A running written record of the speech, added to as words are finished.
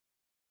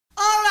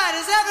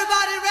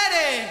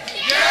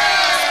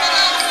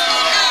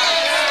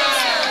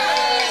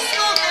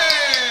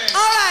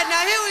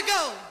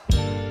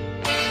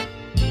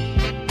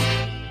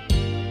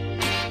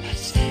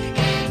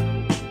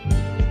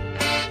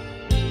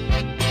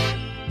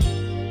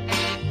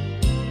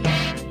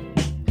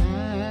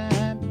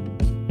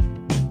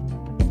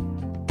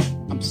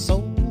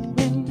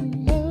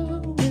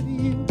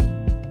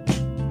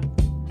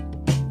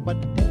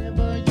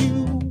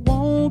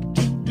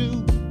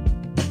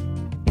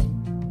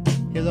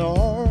is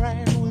all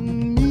right with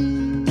me.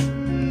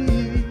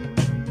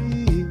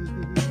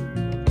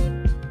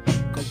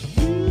 'Cause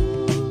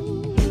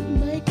you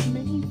make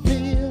me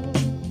feel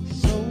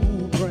so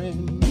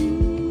brand new.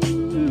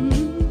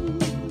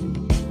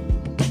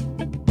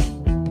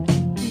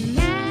 And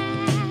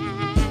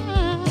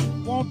I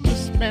want to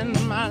spend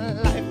my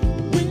life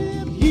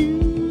with you.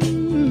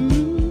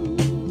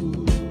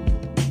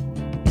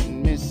 Let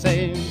me say,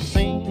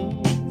 sing,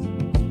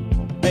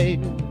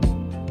 baby.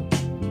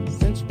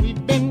 Since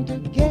we've been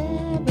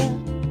together,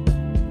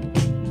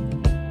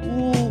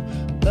 ooh,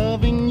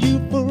 loving you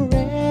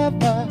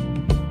forever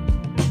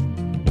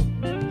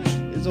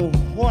is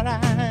what I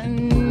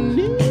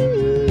need.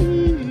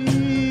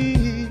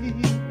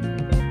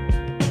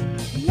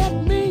 Let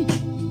me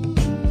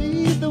be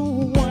the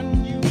one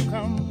you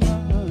come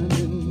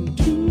running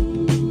to.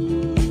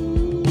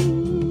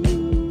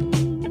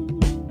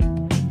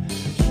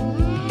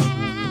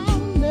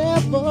 I'll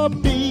never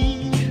be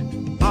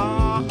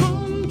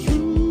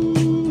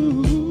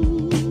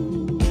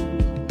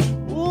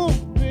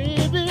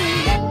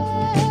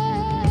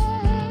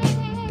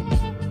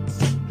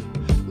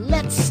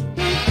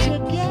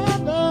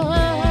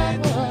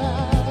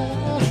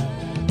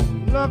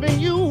loving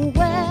you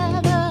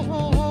weather,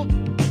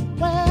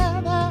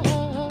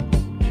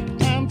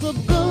 times are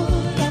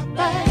good or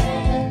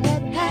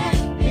bad,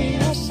 happy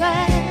or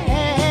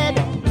sad.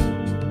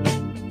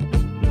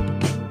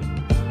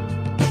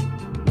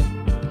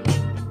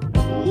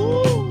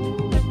 Ooh,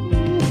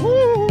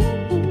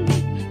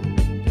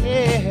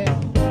 yeah.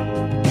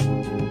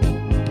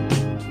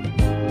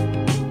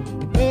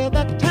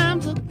 Whether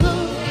times are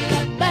good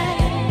or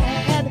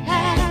bad,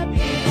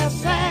 happy or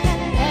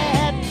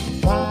sad.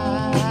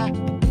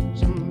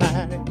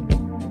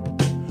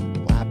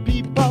 Why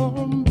people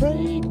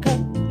break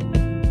up,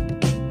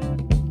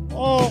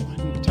 oh,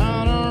 and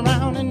turn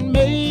around and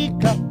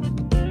make up?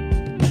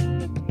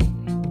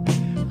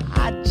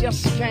 I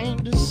just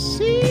can't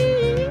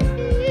see.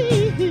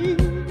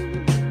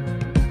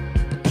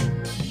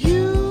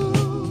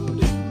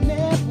 You'd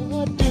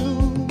never do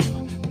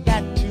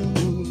that to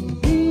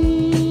me,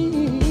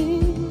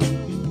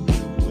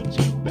 would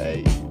you,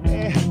 baby?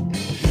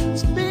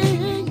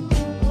 Being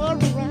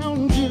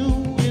around you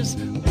is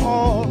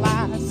all I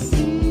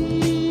see.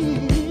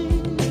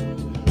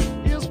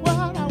 Is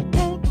what I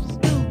want us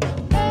to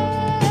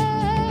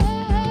have.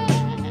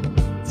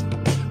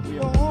 We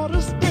ought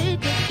to stay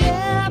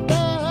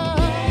together,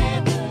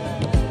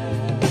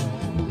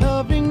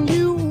 loving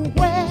you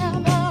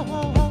weather,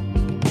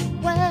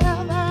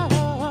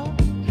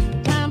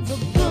 times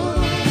are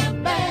good,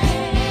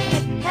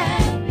 bad,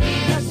 happy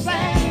or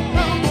sad.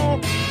 Come on,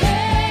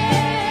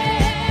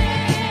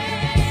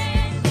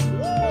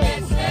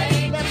 let's stay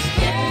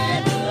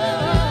together,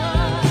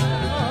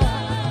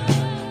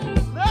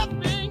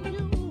 loving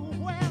you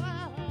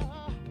weather.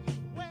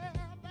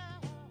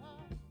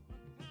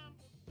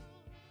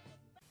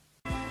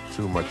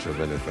 Too much of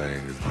anything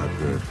is not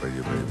good for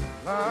you, baby.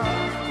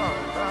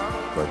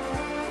 But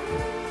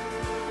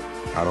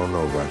I don't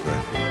know about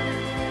that.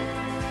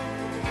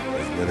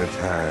 As many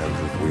times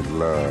as we've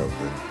loved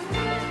and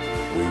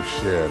we've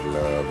shared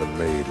love and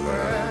made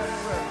love,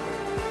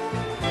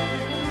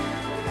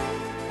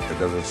 it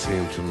doesn't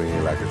seem to me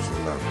like it's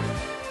enough.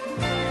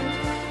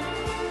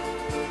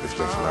 It's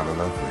just not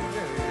enough,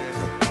 baby.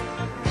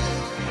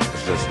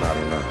 It's just not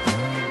enough.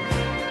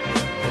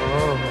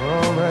 Oh,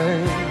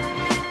 baby.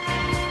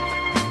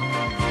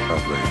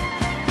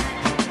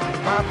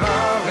 My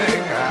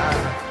darling, I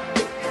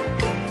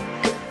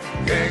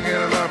can't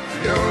get enough of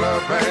your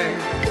love,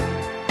 babe.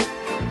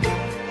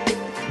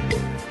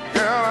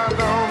 Girl, I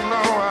don't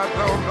know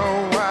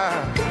why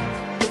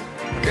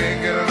I can't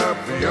get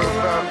enough of your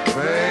love,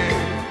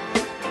 babe.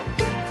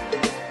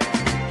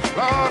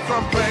 Lord,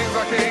 some things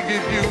I can't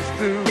get used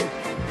to,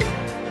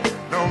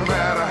 no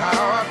matter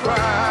how I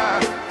try.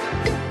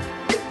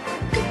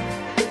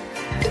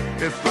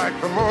 It's like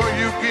the more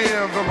you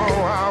give, the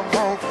more I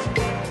want.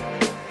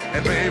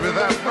 And baby,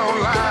 that's no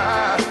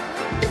lie.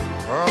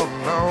 Oh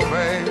no,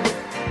 baby.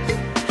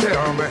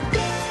 Tell me,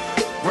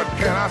 what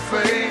can I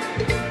say?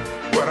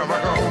 What am I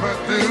gonna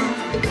do?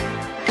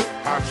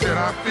 How should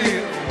I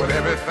feel when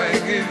everything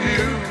is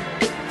you?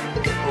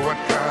 What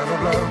kind of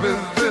love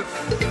is this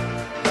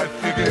that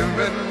you're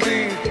giving me?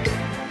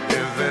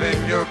 Is it in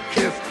your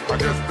kiss or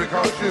just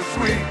because you're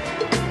sweet?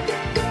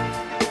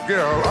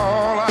 Girl,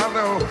 all I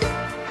know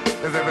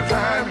is every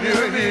time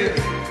you're here,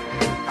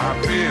 I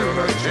feel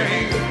a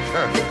change,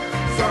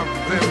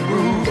 something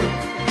moving.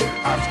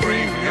 I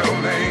scream your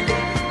name.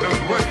 Look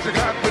what you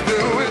got to do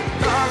with,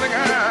 darling. I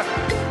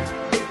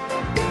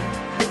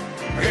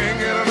can't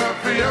get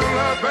enough of your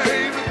love,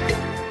 baby.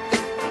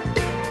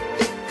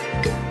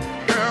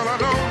 Girl, I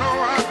don't know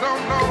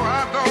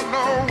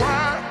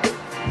why.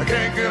 I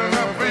can't get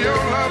enough of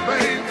your love,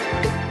 baby.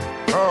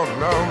 Oh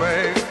no,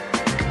 baby.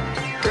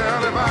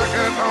 Girl, if I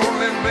could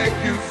only make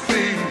you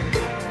see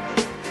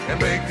and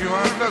make you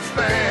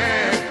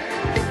understand.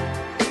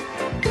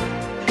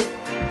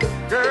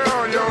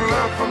 Girl, your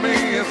love for me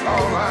is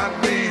all I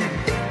need.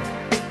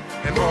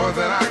 And more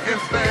than I can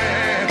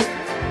stand.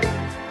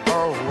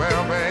 Oh,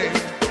 well, babe,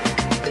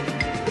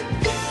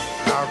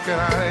 how can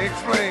I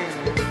explain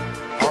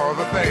all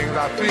the things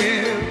I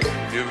feel?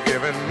 You've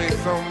given me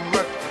so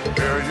much,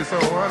 girl, you're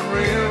so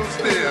unreal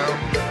still.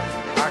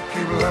 I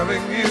keep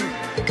loving you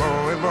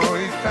more and more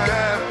each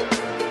time.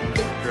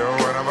 Girl,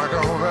 what am I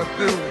gonna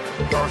do?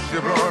 'Cause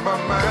you're blowing my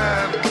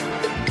mind.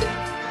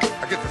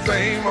 I get the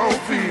same old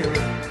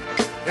feeling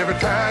every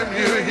time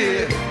you're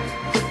here.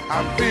 I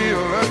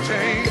feel a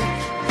change,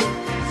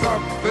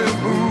 something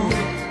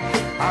moving.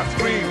 I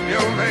scream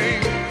your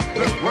name.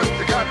 Look what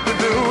you got to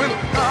do, and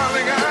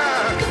darling, I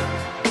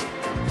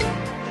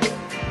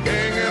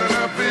can't get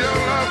enough of your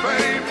love,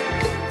 babe.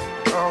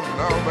 Oh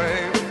no,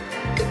 babe.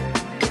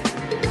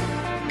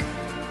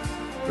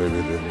 Baby,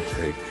 it didn't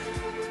take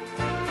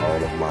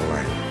all of my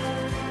life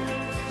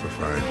to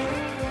find you.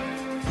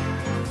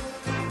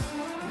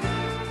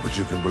 But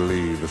you can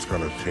believe it's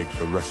gonna take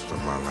the rest of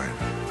my life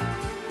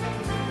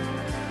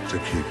to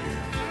keep you.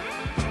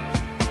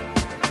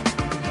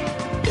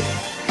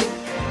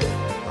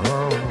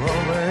 Oh,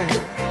 babe.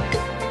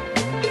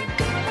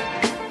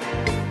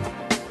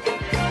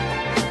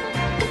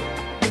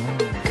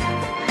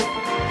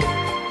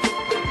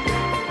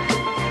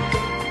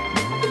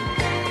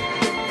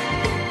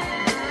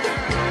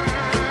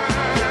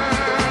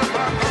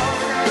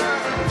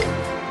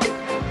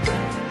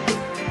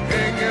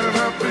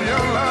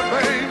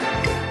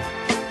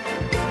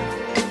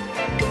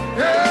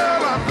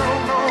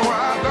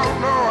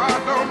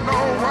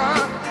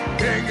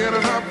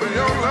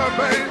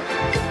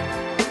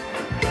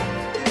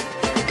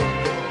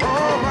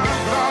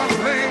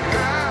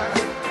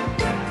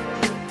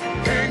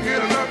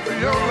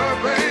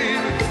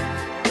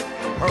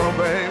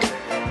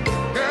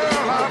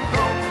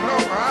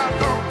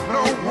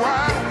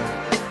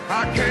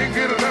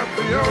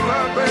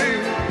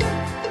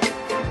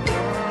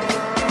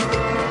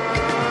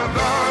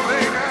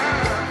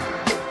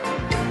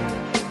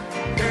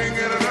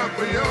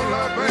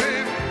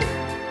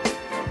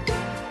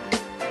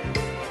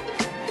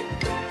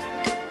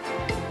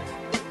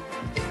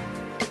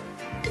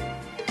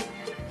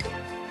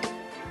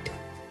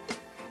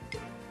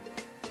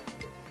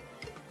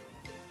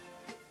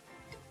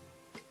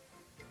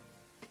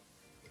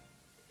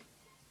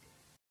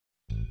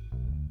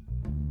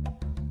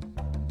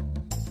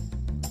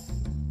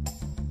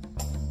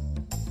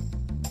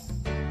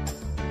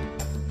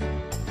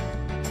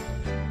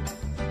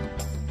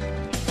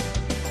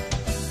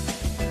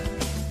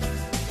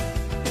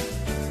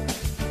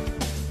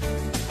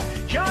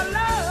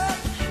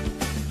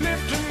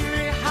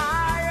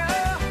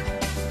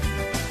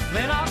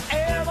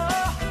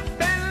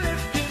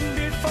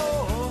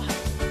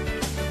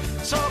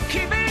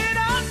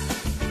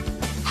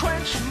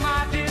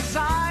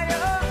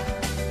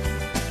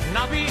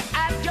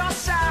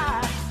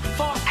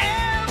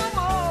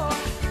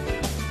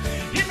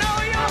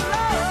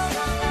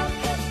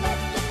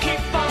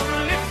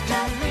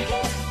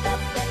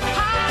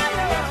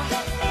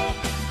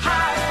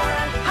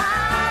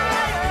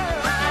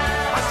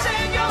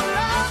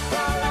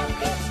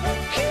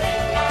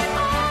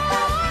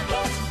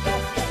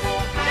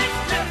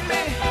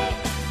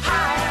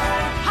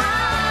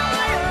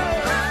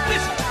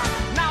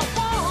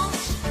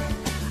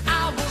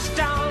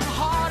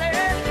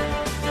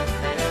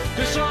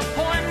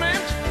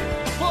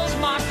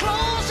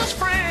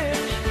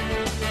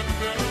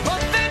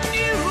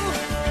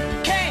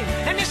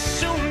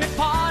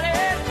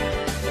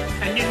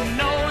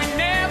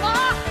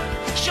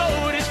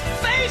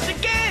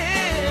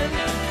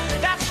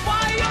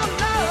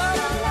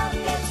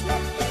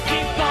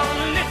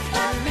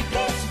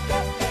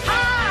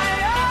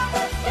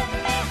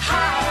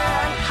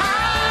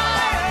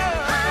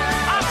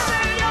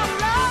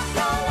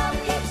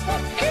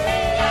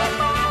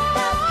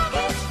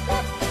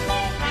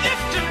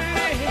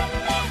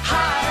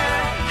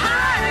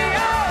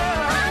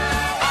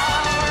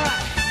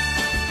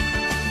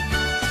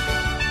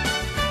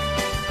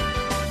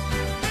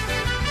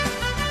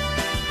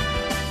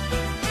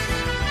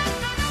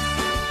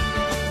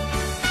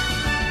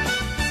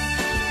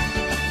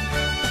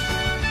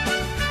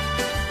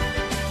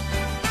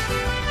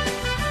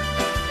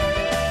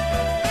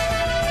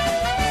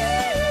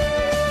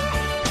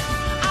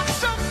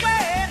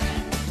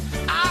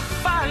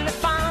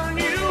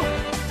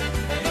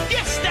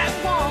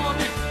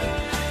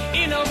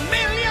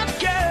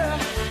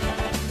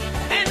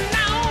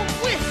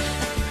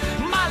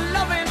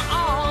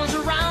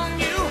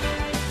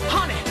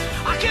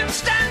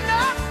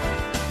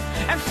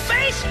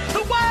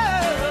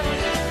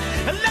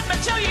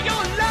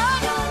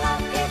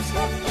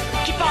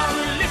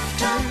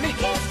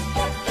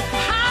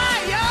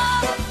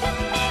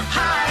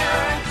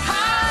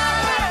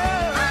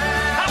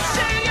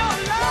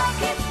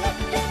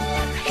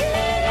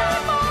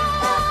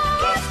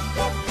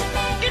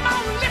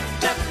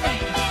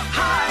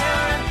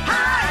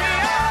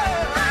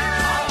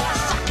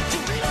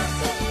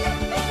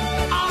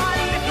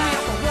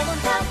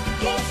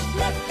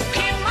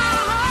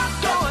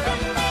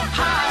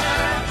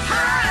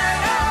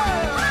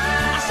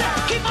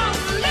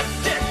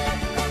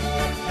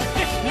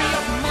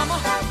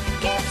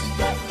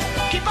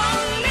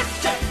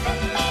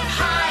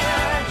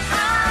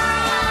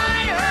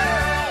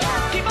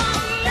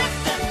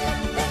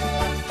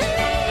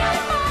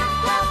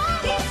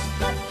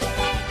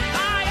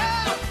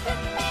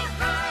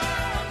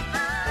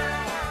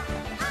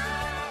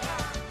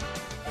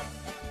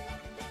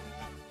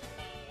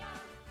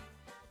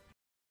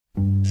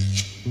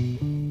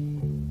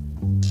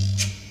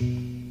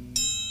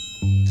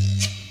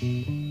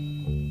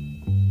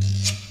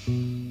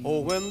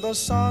 When the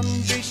sun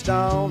beats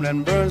down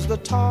and burns the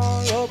tar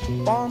up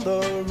on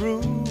the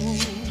roof,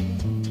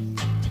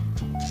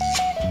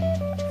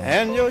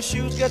 and your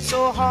shoes get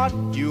so hot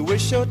you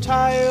wish your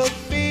tired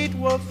feet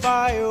were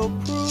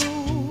fireproof.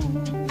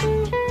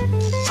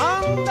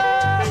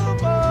 Under the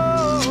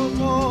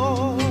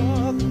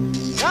boardwalk,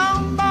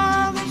 down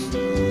by the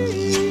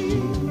sea,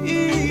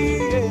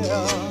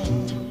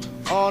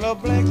 yeah, on a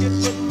blanket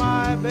with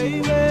my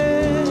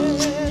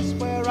baby's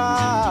where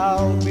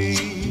I'll be.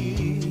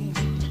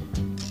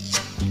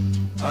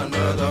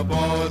 Under the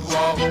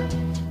boardwalk,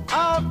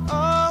 out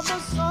of the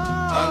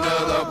sun, under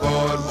the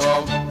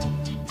boardwalk,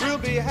 we'll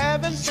be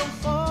having some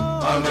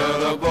fun. under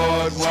the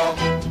boardwalk,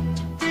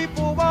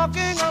 People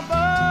walking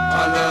above,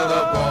 under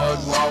the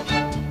boardwalk,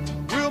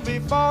 we'll be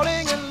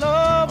falling in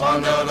love.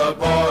 under the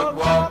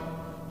boardwalk,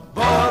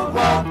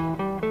 boardwalk.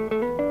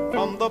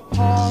 From the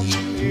park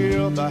you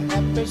hear the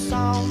happy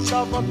sound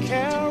of a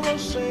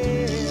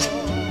carousel.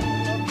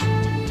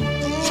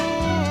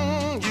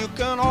 You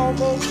can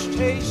almost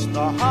taste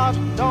the hot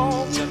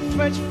dogs and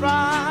French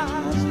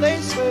fries they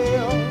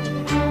sell.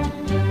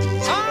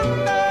 Under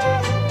the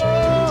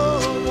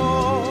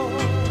boardwalk,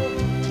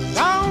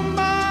 down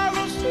by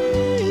the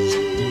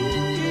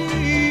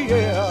sea,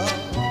 yeah,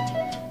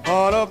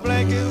 on a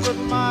blanket with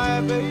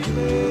my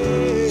baby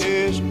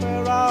is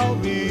where I'll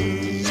be.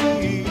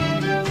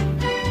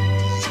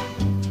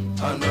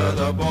 Under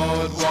the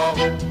boardwalk,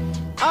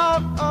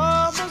 Out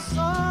of the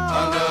sun,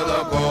 under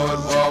the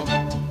boardwalk,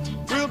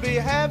 we'll be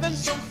having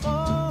some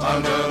fun.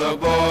 under the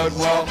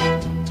boardwalk,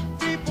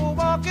 People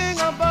walking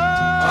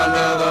above,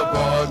 under the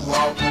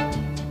boardwalk,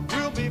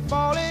 we'll be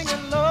falling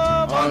in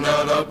love. under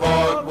the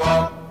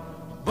boardwalk,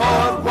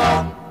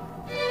 boardwalk.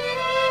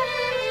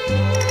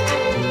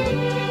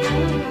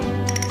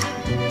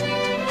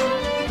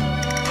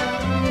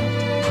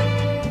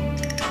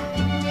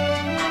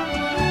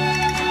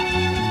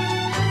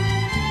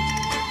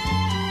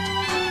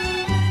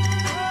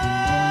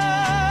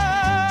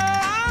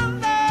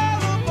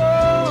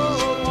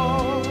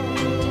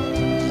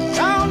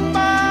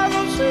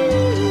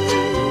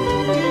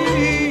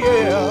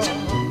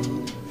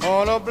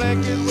 A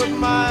blanket with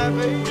my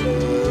baby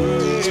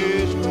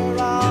is where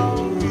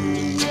I'll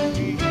be.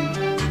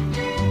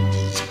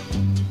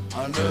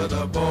 Under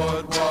the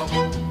boardwalk,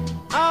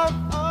 Out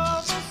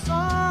of the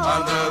sun,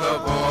 under the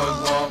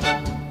boardwalk,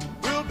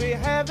 we'll be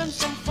having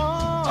some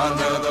fun.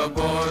 under the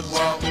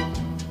boardwalk,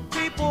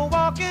 People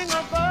walking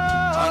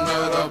above,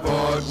 under the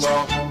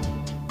boardwalk,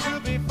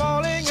 we'll be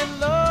falling in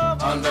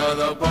love. under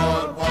the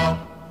boardwalk,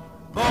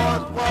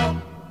 boardwalk.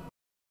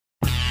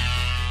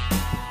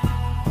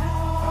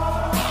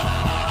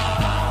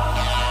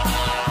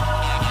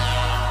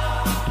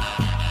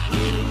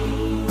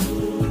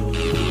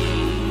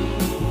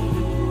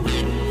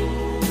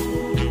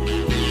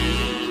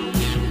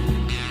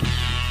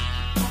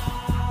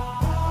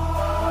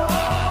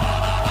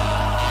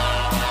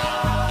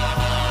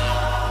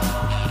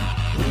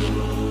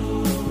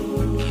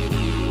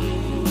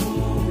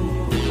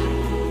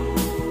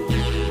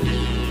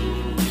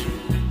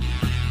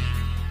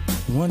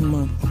 One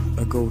month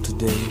ago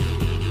today,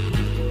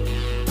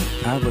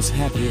 I was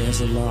happy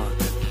as a lark.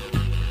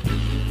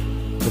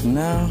 But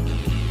now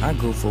I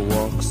go for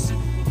walks,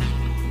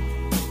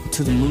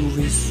 to the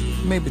movies,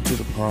 maybe to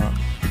the park.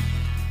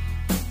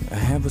 I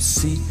have a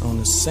seat on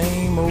the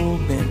same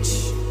old bench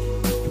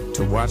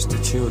to watch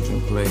the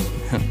children play.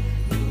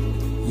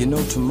 You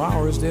know,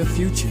 tomorrow is their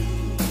future.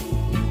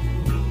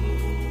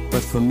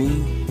 But for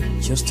me,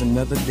 just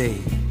another day.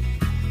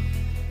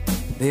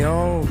 They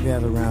all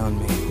gather around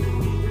me.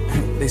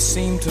 They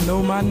seem to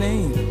know my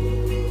name.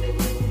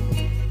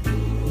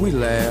 We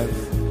laugh,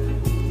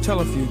 tell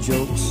a few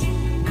jokes,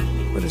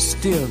 but it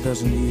still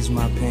doesn't ease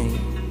my pain.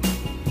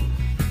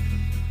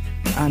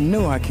 I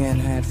know I can't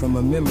hide from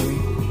a memory,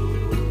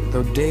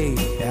 though day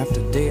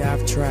after day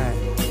I've tried.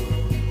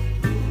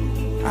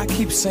 I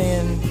keep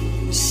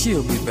saying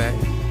she'll be back,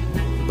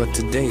 but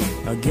today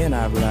again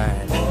I've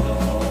lied.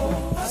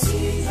 Oh, I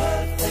see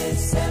her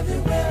face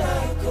everywhere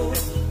I go,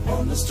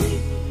 on the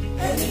street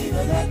and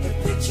even at the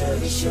picture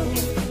show.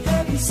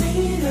 Have you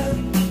seen her?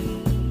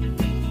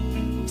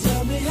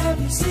 Tell me,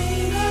 have you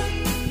seen her?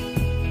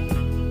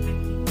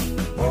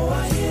 Oh,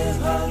 I hear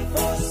her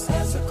voice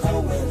as the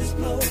cold winds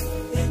blow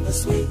in the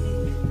sweet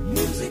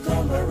music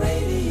on the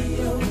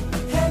radio.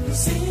 Have you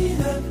seen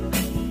her?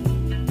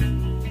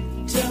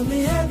 Tell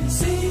me, have you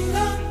seen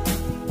her?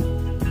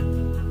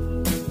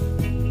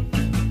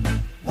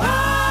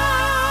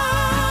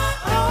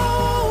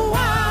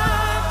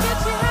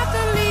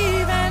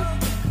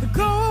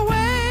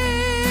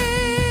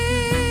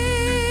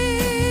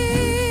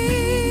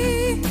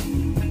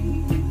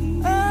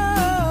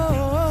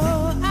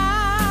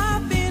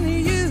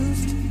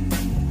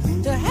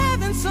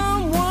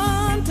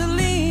 Someone to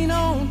lean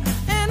on,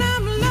 and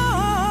I'm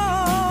lost.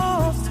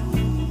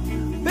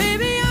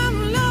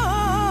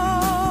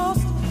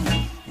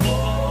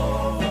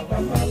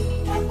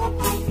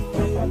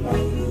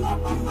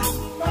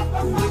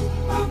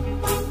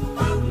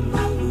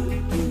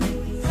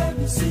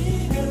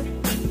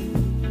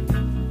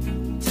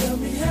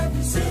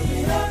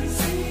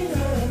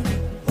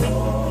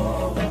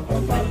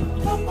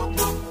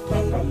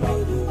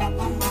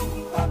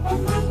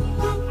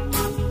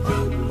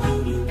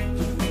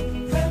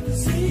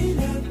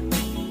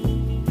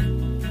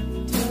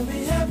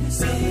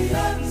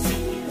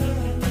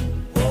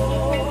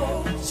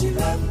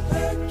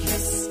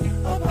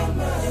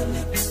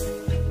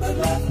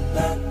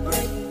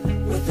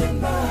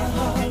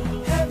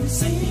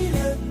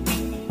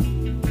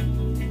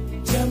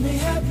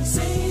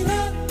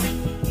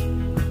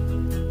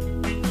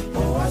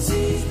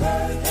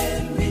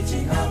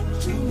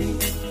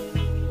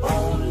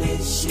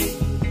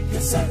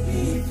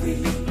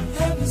 free.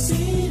 Have you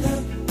seen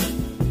her?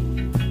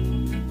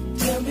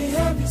 Tell me,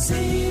 have you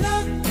seen her?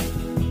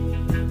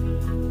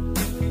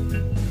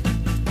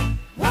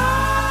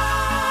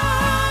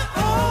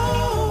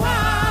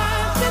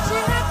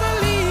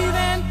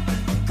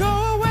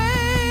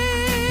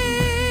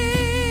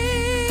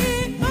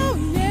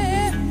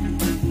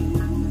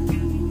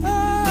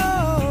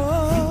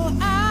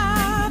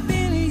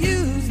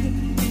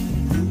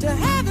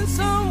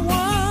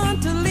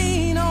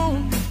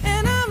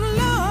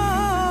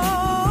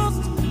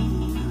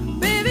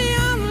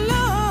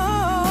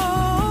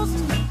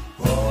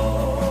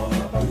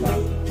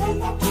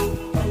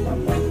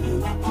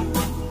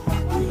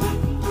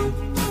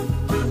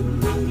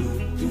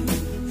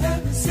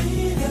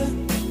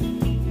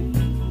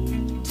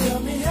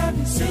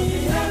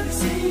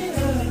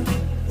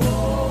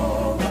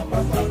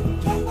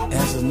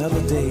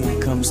 Another day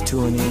comes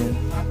to an end.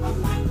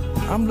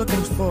 I'm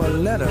looking for a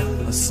letter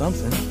or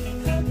something,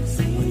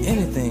 with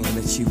anything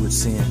that she would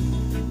send.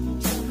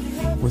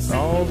 With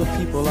all the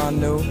people I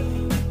know,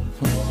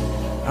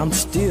 I'm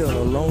still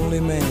a lonely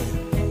man.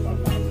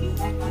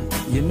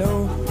 You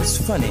know, it's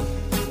funny,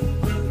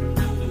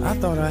 I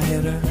thought I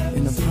had her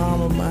in the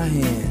palm of my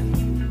hand.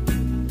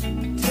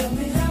 Tell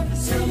me, have you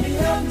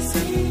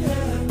seen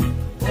her?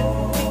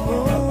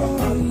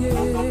 Oh, yeah.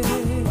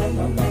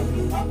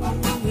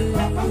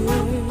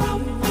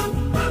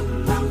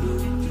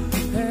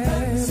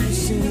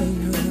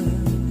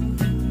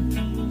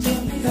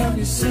 Have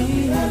you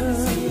seen her?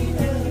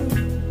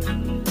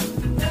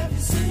 Have you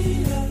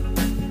seen her?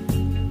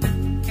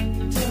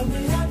 Tell me,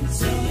 have you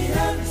seen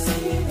her?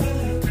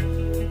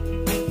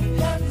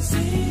 Have you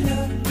seen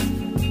her?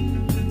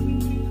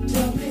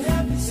 Tell me,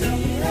 have you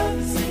seen her?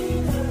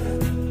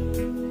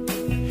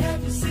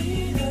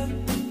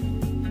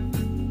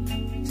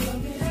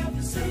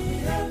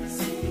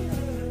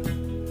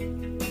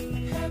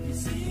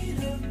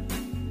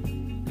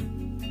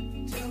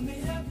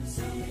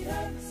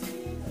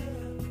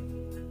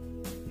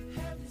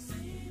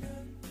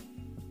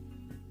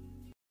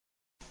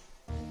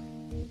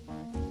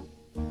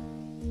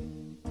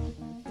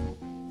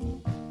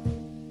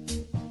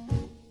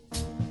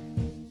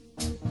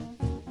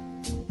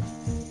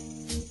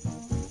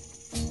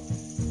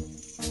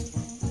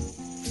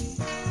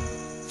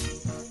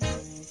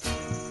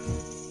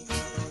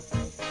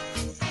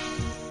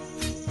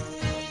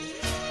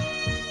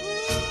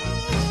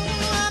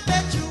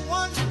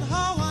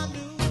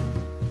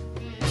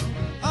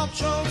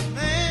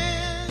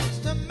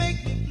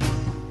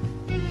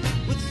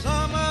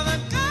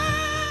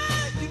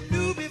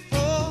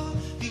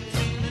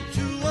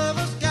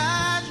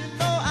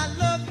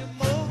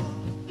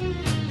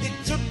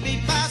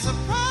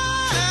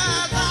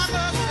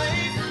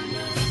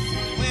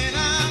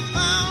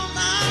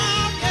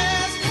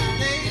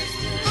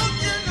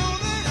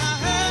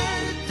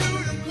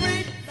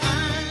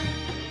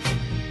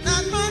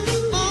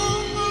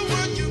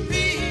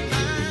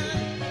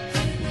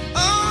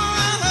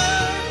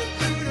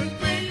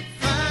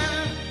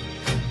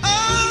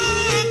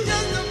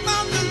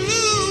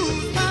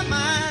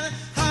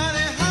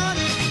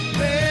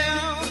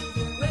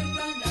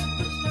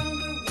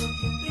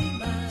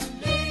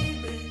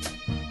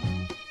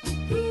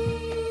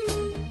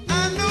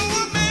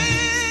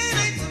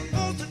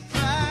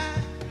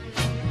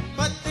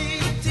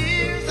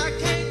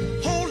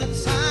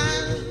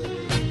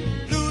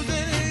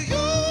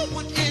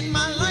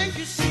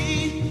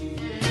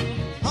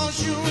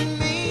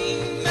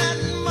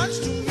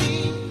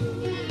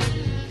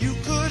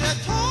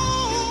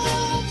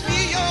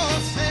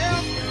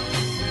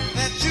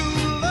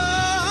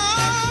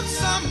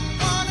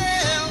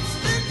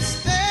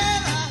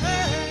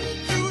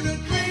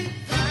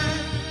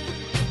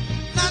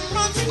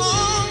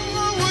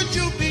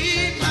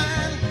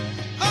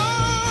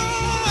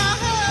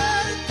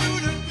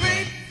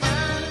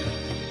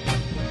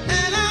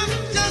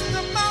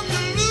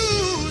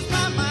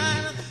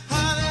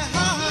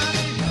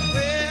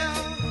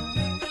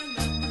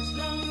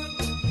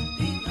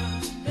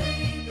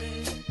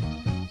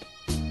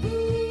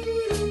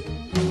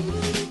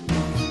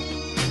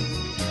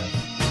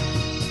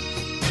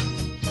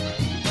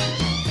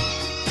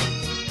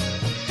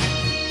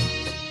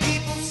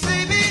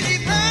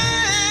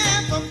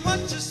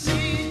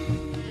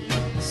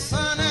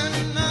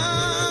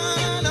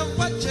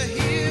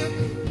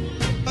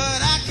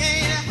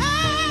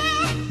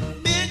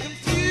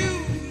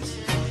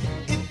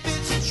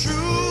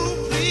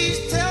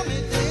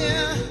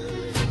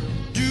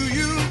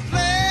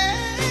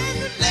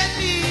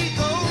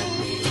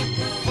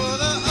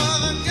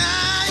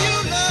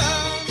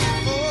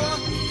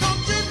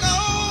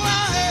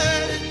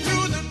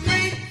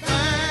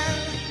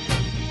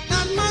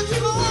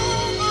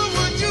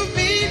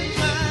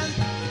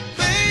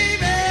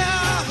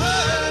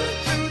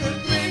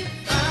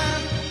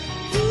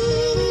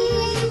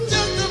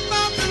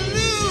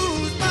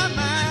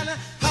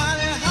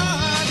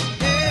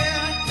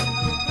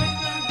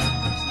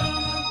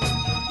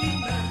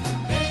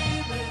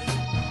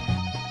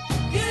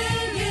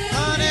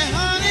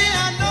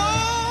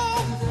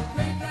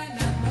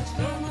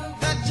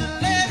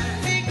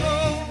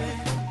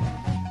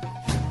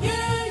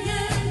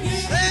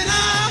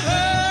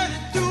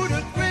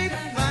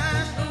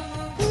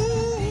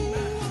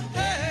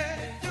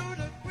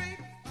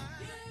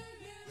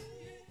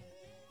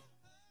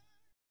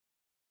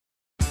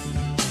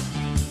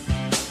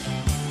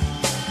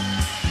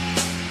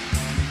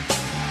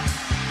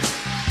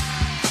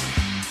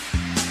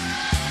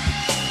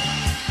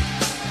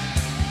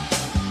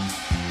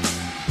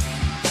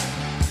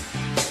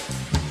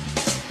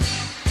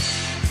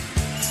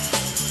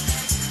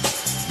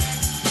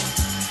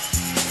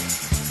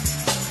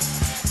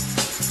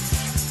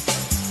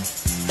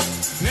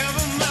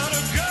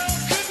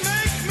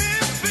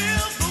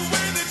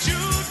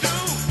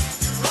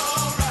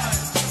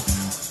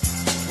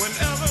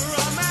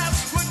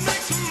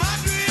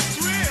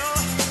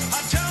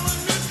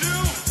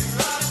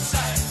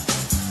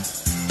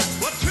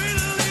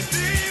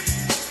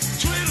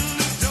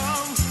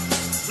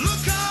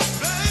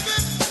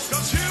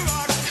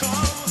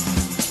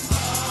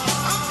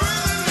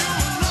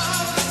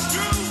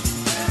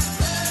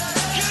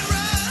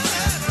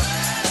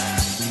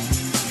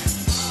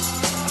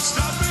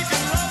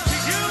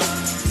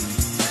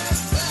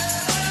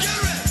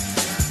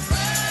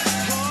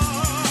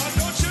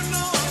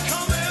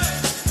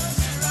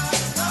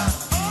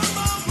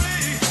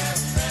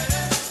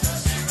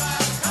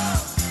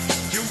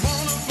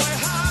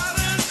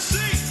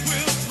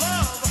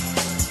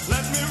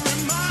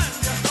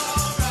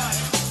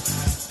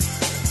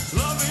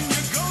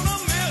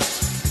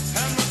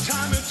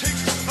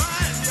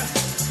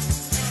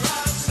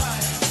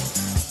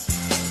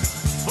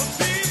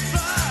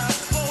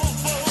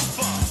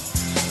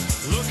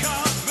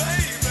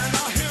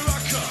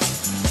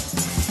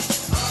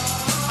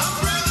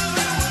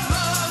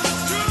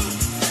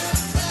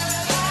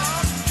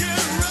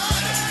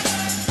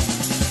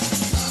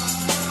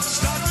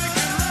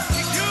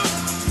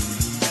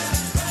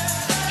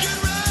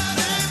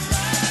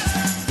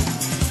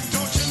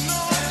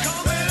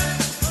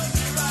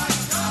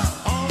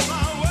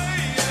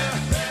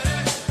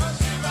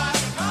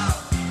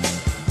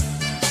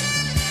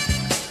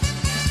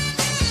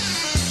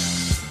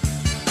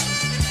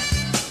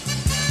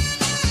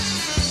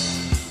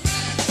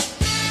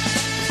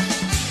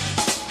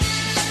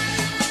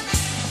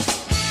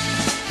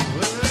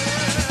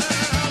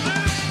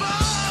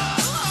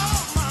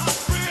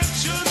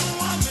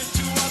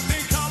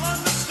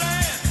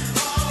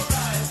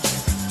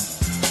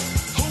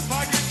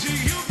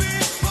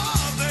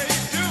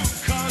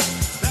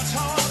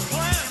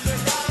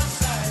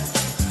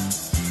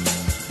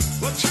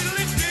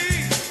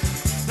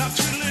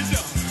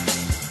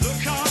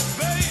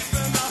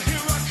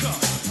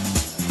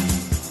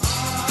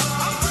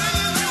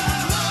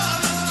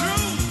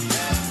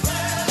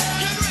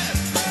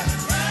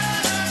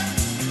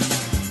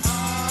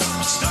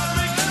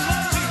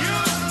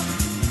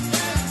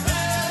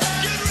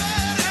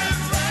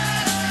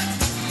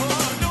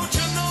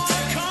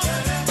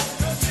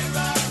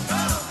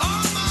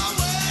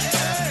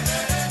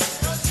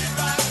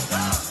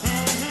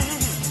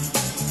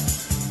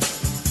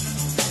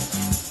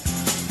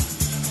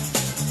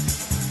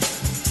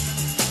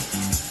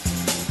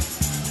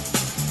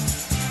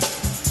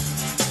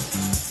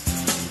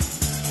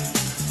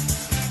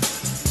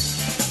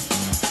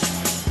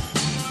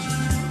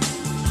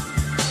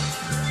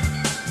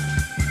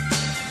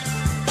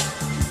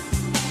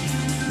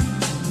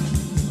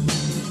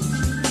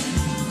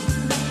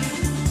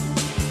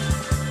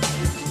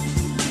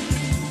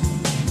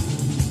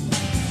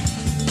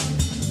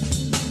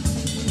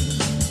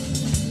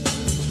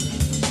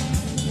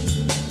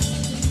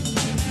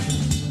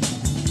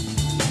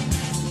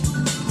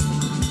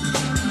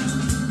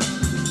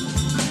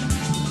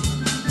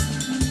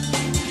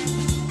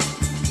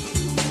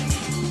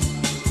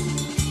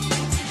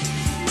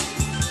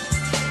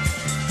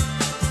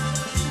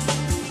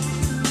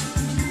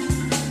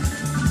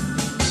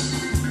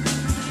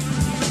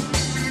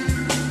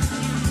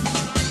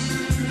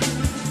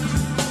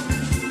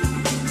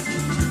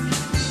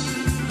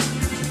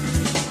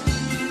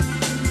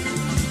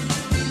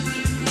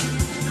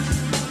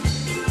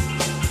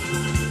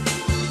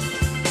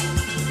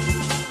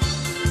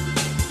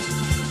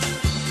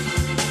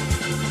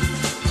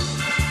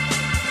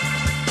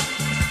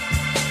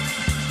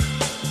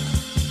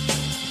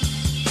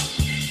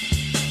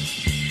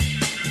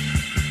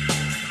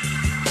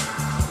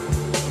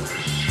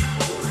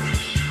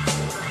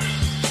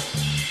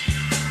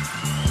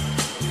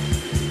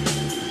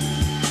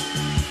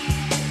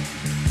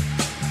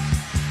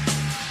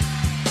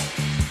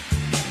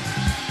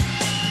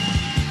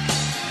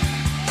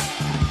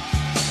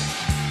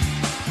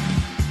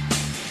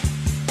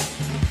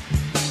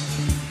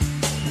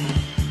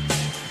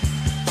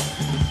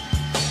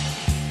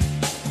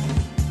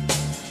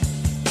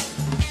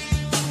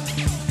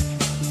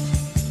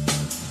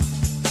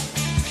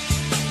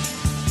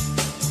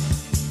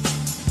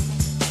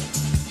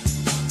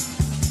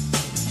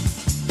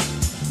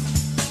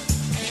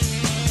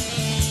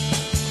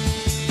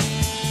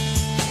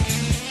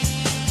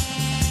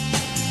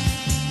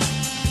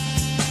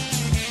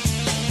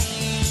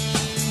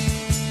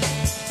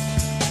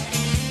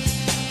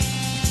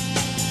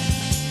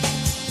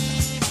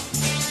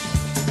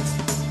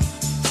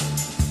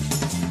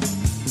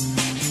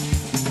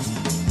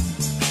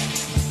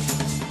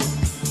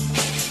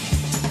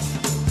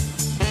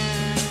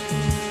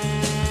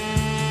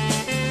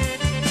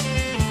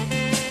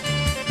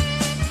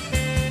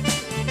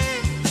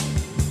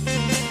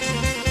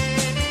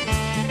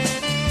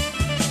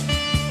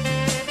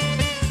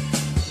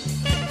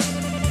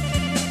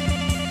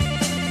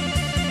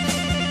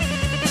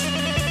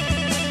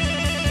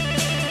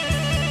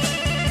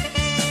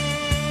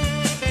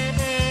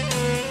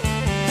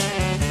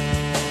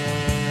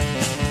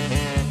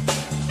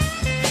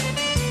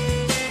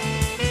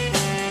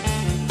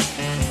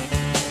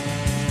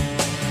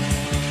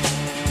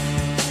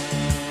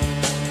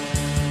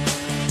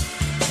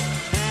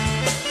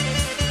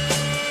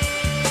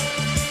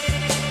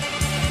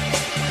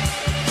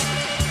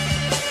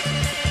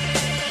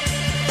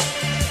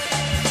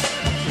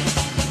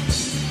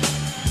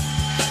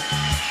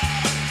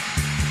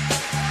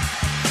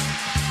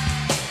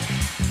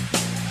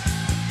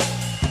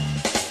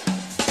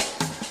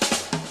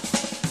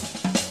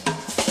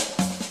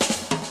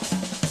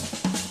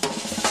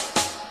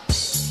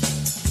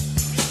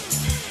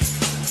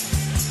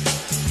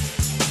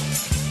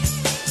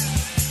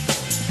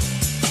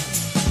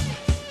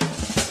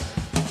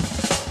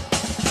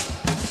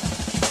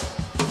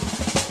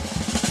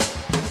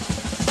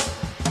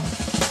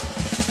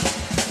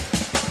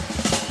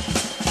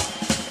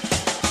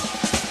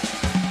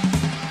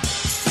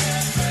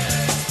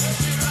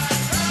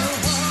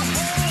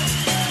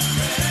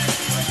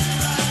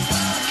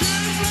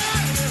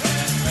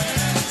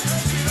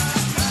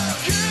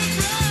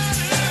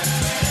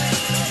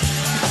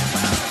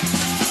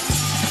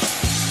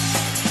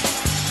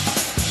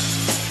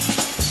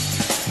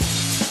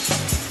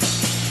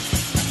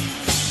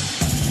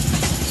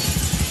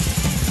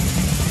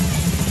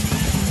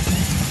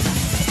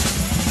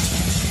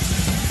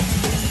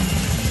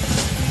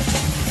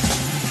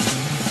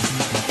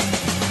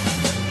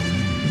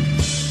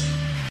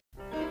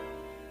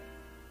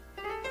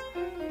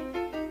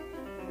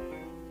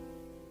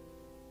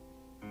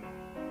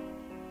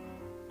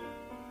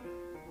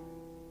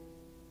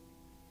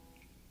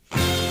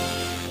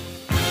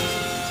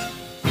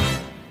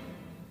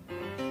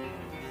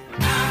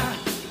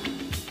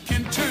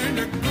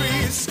 the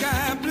gray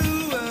sky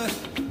blue.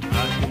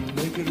 I can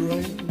make it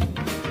rain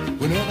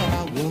whenever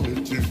I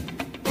wanted to.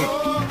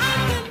 Oh, I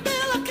can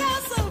build a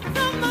castle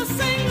from a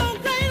single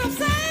grain of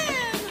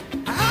sand.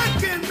 I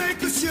can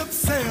make a ship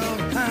sail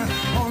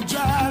on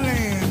dry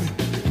land.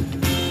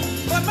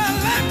 But my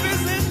life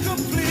is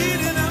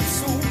incomplete and I'm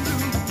so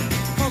blue.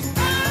 'Cause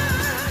I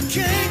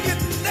can't get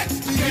next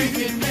to you. Can't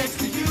get next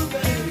to you,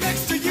 baby.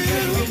 Next to you.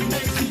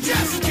 I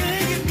just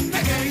can't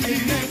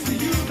get next to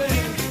you,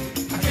 baby.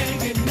 I can't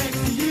get next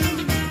to you.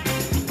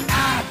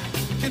 I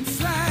can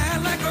fly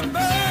like a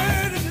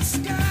bird in the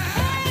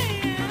sky.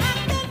 I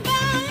can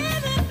buy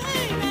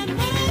anything that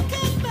man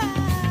can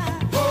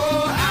buy.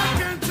 Oh, I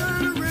can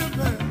turn a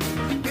river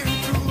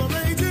into a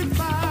raging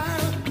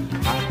fire.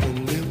 I can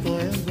live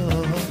forever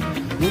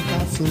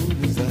without so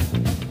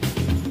desire.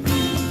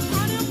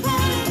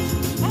 Unemployment,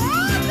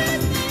 all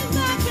these things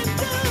I can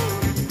do.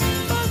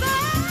 'Cause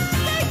I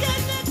can't get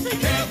next to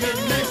you. Can't get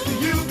next to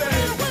you,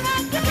 baby. When I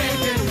do. Can't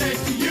get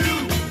next to you.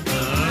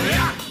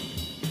 Yeah.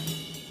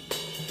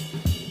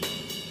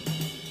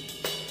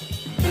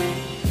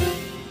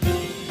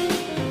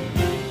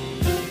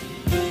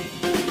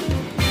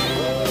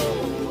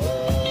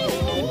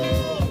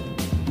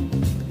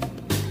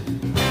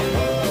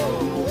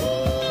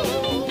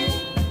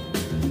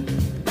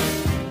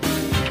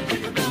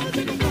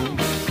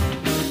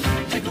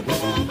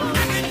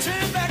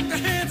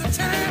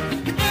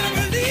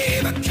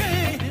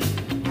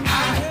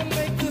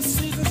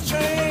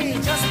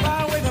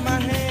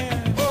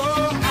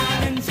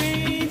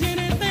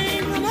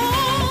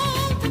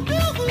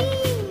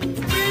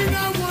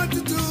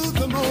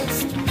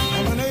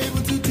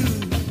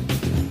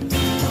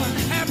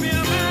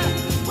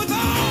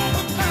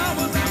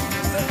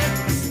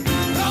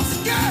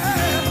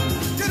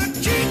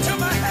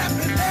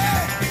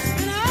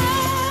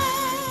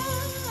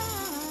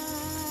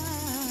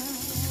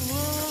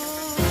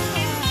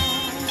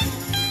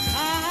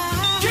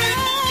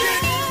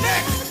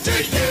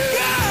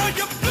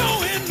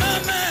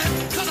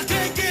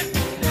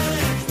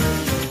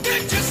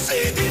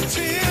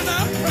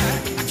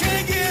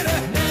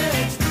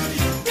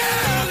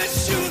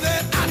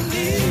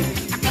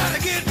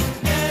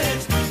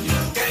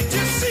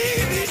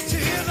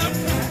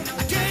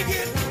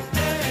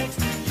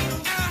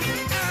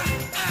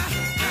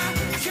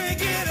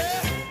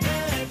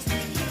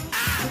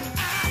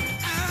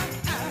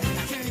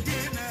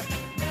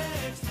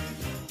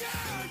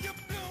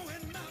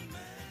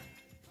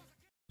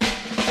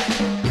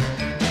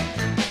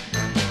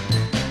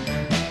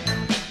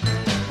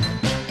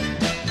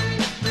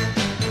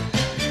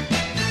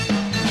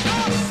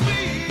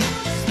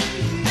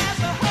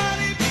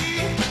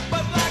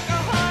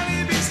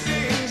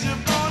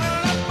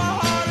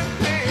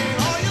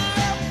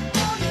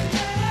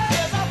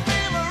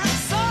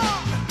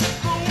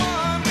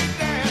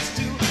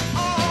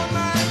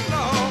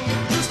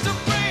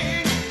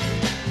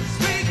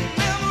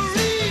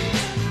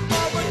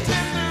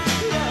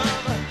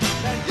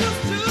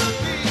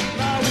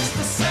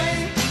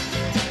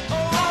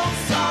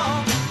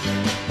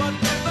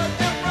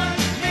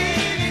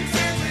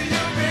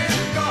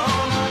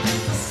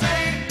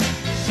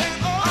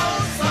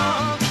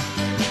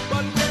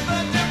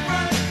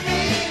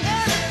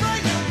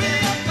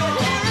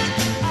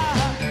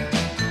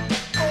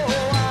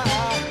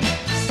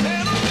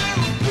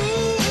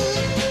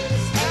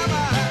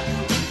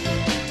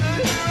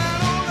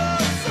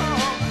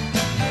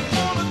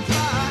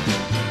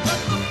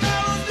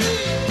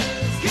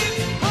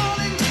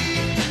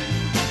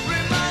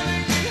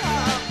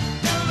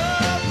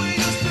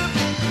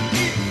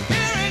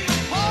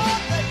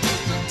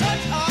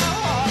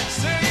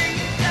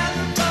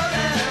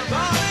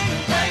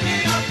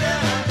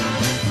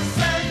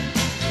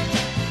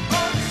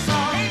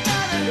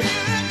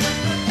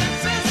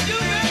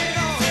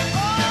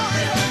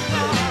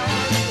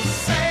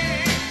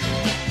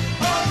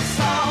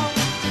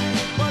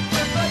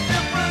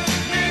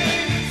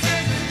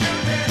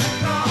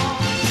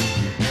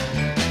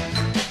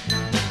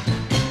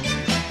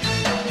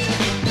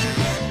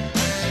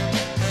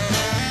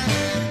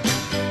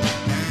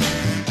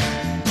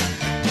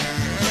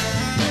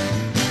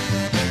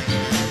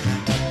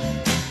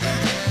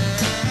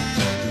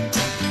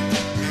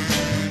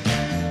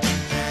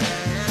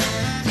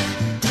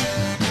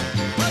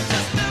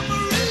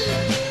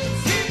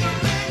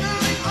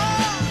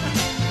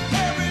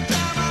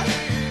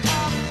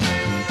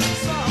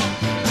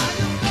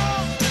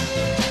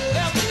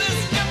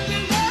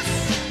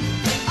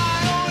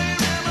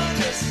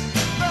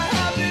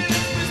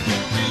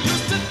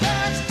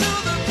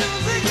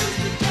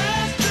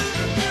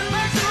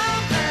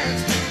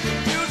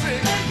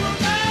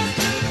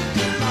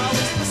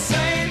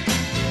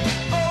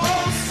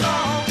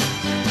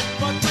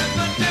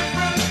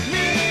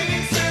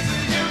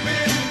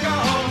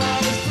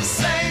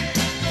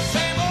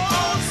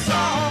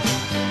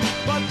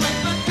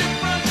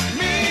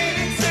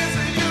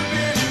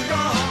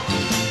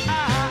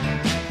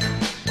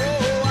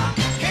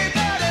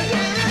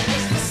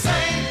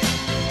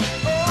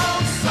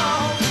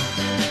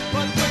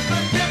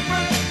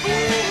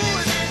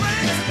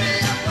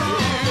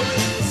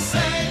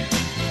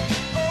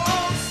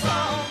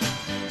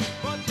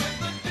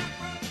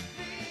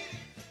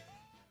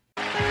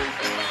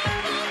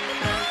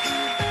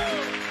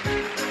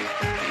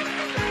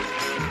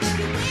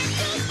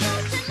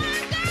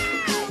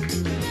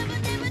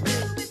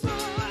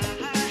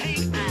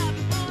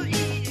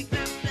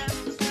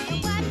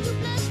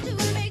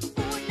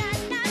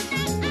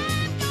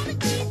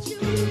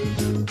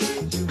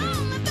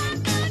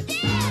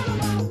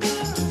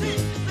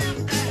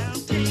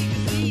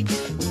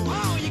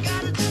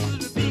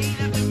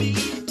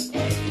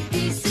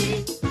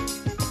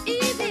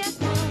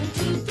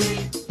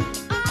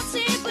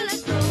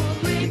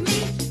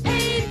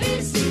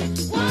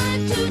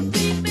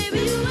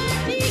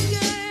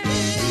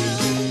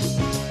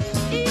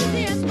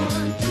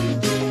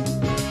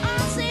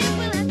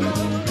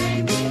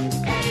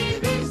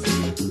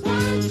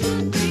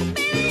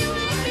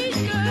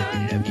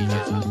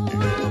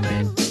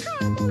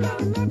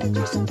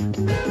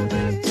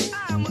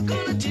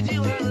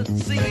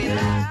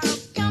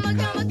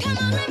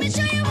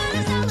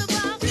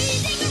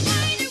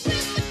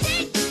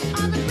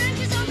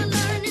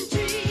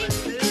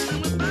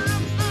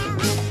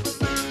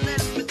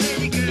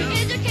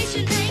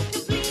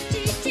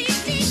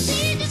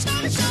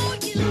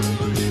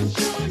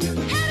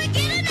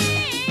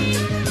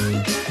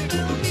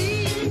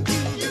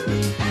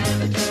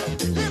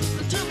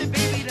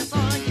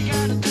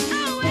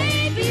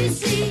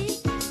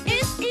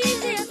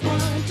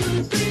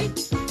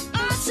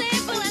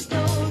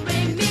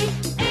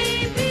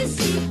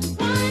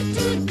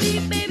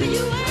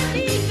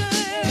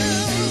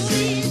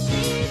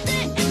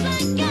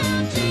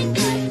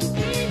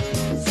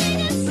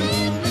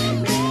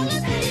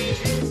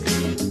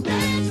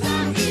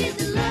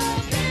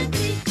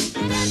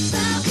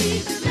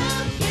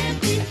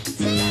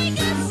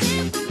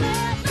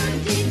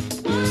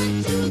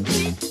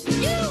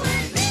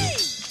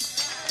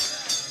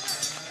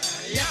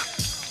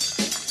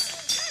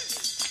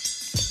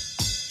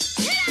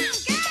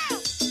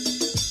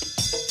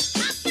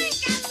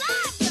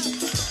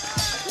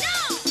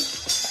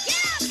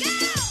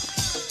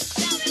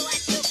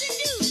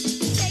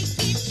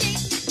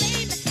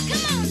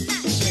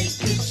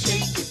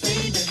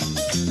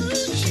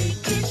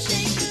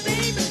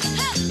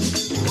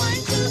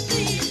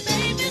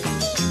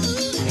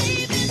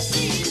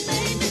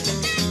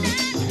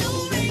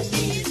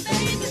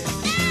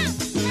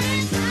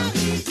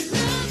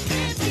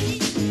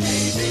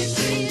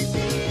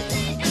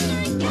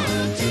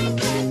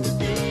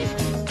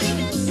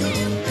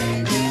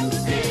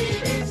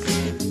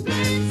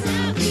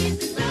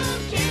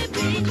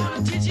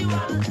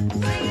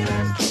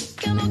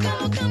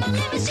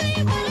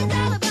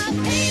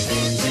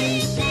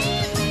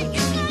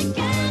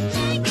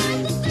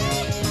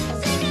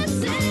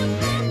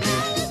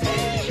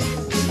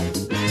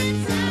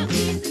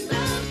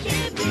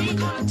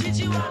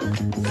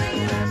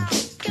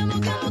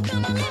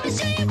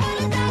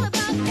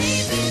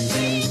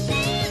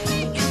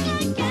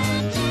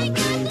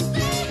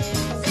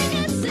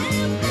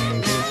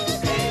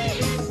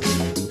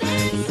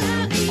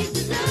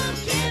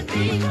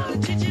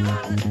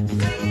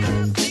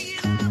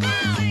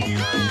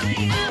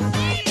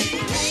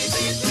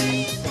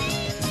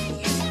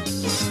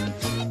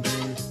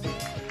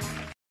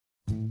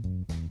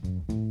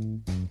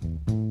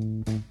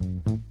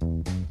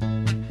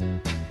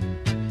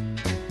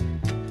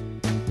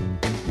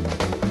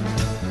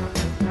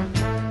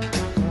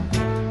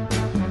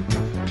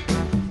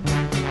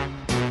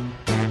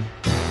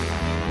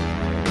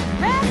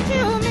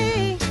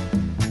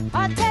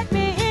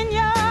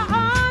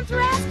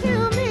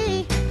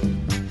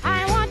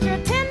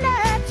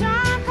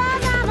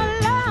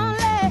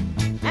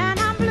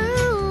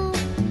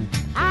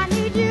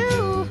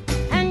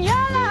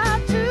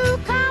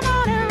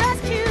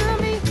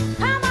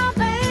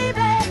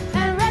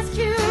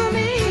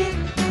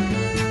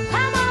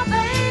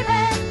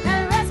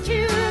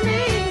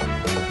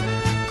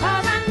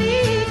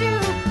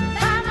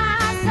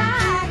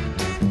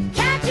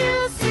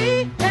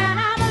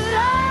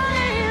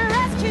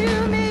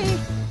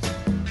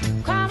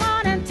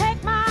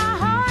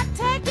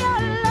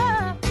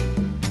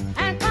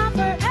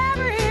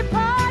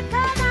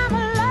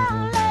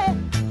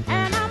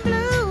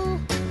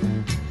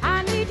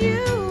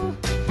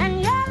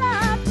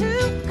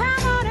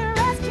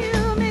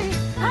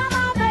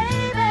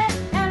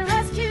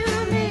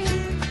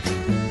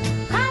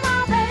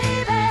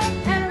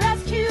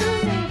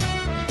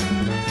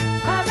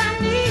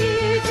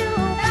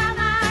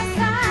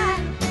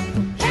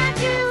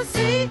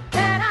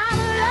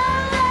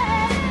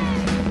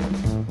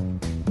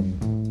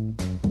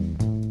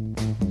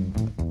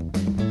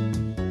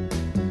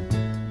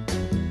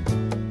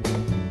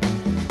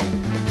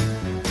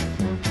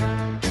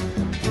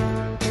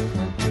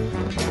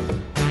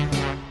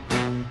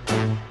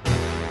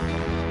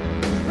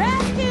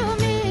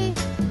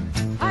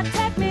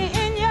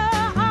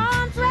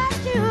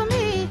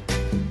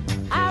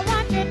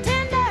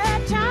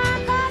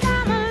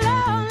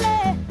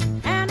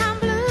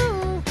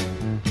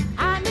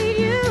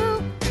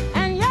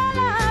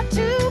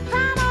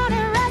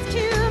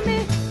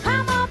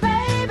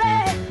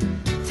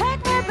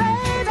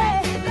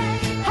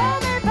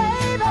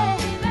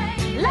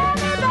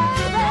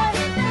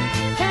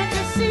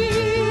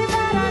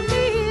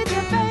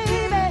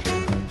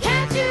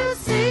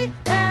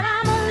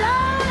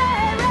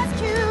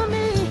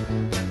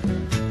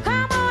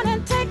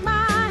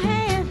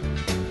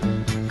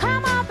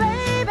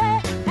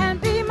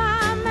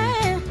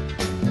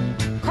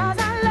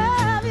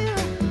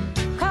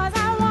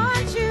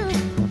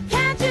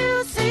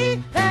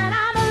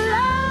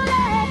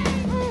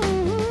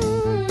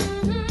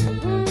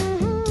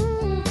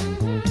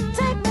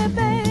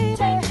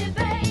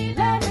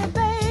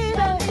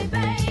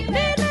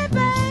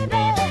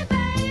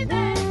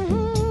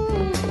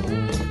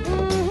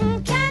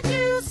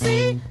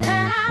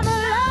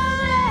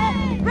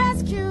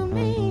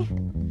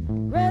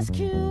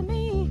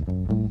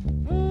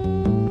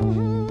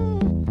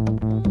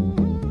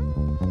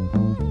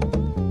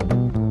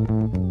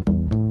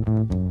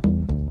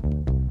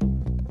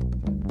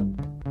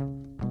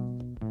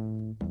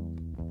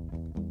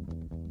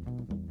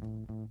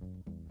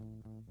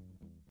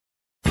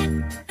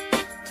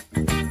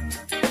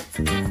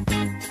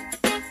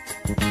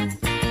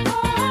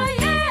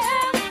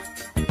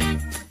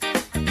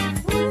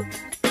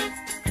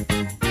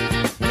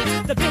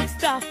 Mr. Big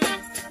Stuff.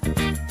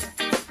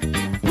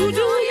 Who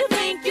do you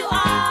think you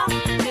are,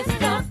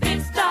 Mr.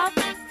 Big Stuff?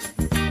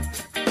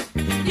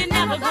 You're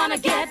never gonna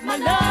get my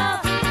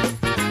love.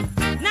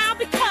 Now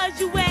because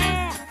you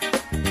wear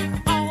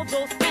all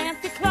those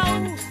fancy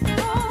clothes,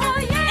 oh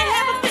yeah, and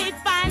have a big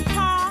fine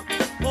car,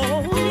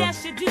 oh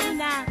yes you do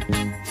now.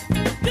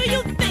 Do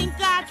you think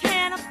I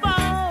can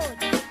afford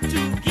to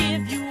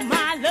give you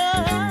my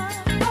love?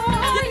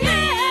 Oh, you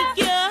think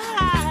you're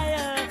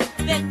higher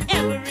than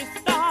every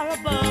star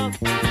above,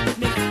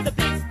 Mr.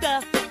 Big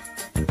Stuff?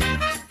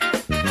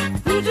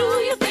 Who do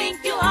you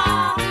think you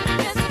are,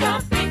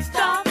 Mr. Big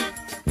Stuff?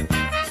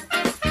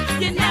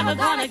 You're never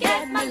gonna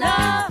get my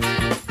love.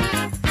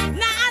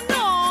 Now I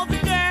know all the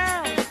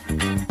girls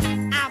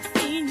I've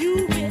seen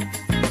you with.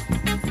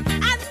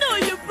 I know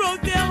you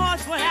broke their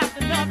hearts one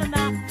after another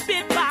now,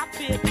 bit by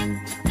bit.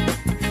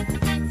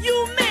 You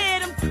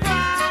made them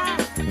cry.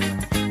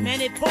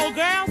 Many poor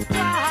girls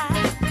cry.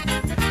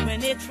 When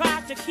they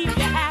try to keep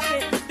you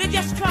happy, they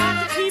just try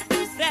to keep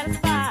you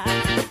satisfied.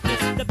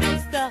 Mr. Big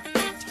Stuff,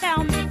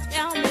 tell me,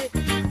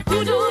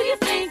 who do you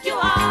think you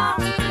are,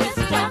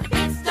 Mr.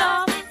 Big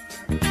Stuff?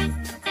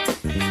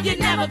 You're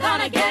never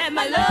gonna get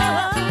my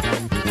love.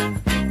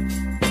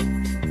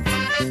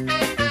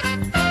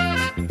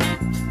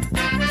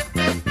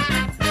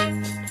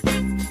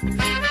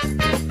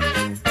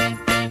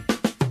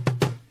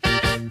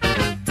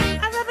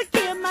 I'd rather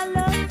give my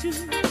love to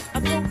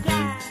a broke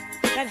guy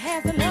that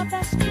has a love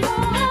that's true.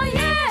 Oh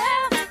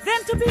yeah,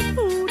 than to be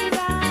fooled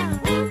around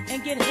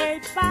and get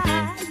hurt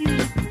by you.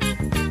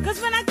 'Cause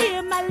when I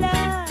give my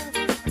love,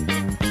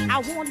 I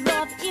want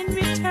love in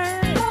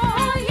return.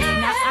 Oh yeah.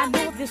 Now I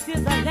know this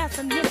is a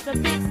lesson, Mr.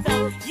 Big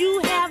Stuff, you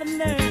haven't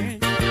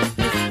learned.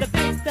 Mr.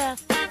 Big Stuff,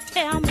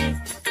 tell me,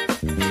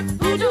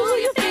 who do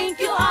you think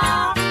you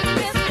are,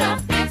 Mr.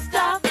 Big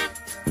Stuff?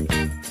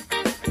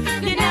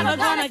 You're never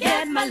gonna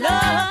get my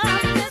love,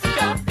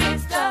 Mr. Big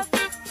Stuff.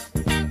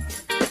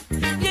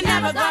 You're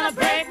never gonna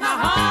break my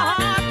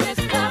heart,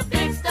 Mr.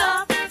 Big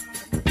Stuff.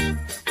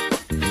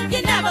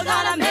 You're never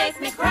gonna make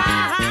me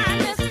cry,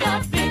 Mr.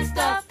 Big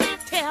Stuff.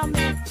 Tell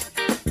me,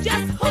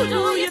 just who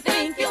do you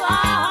think you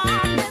are,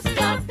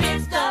 Mr. Big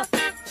Stuff?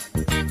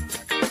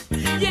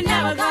 You're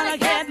never gonna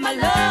get my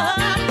love,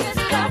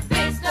 Mr.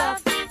 Big Stuff.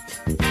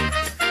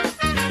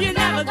 You're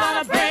never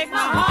gonna break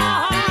my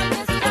heart,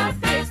 Mr.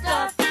 Big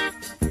Stuff.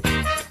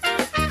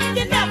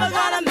 You're never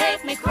gonna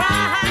make me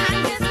cry,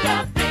 Mr.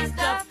 Big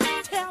Stuff.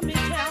 Tell me,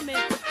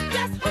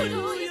 just who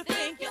do you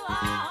think you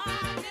are,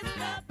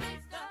 Mr. Big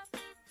Stuff?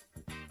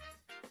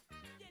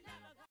 You're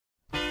never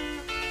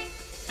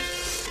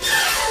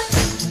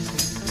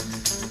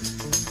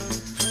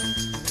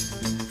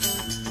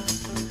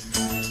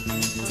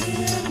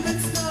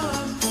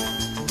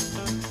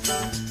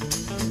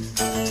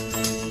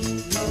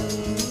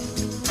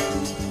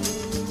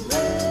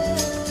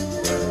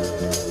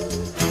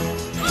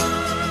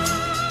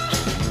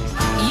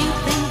You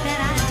think that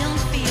I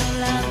don't feel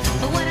love,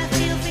 but what I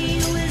feel for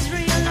you is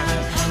real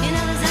love. In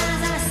those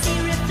eyes I see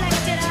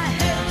reflected, I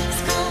heard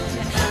scorned,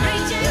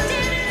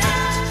 rejected,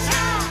 love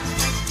child,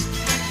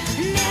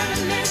 never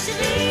meant to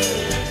be.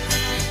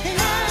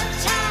 Love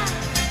child,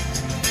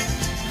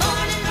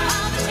 born in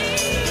poverty.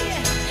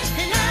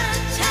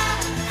 Love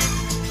child,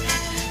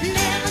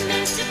 never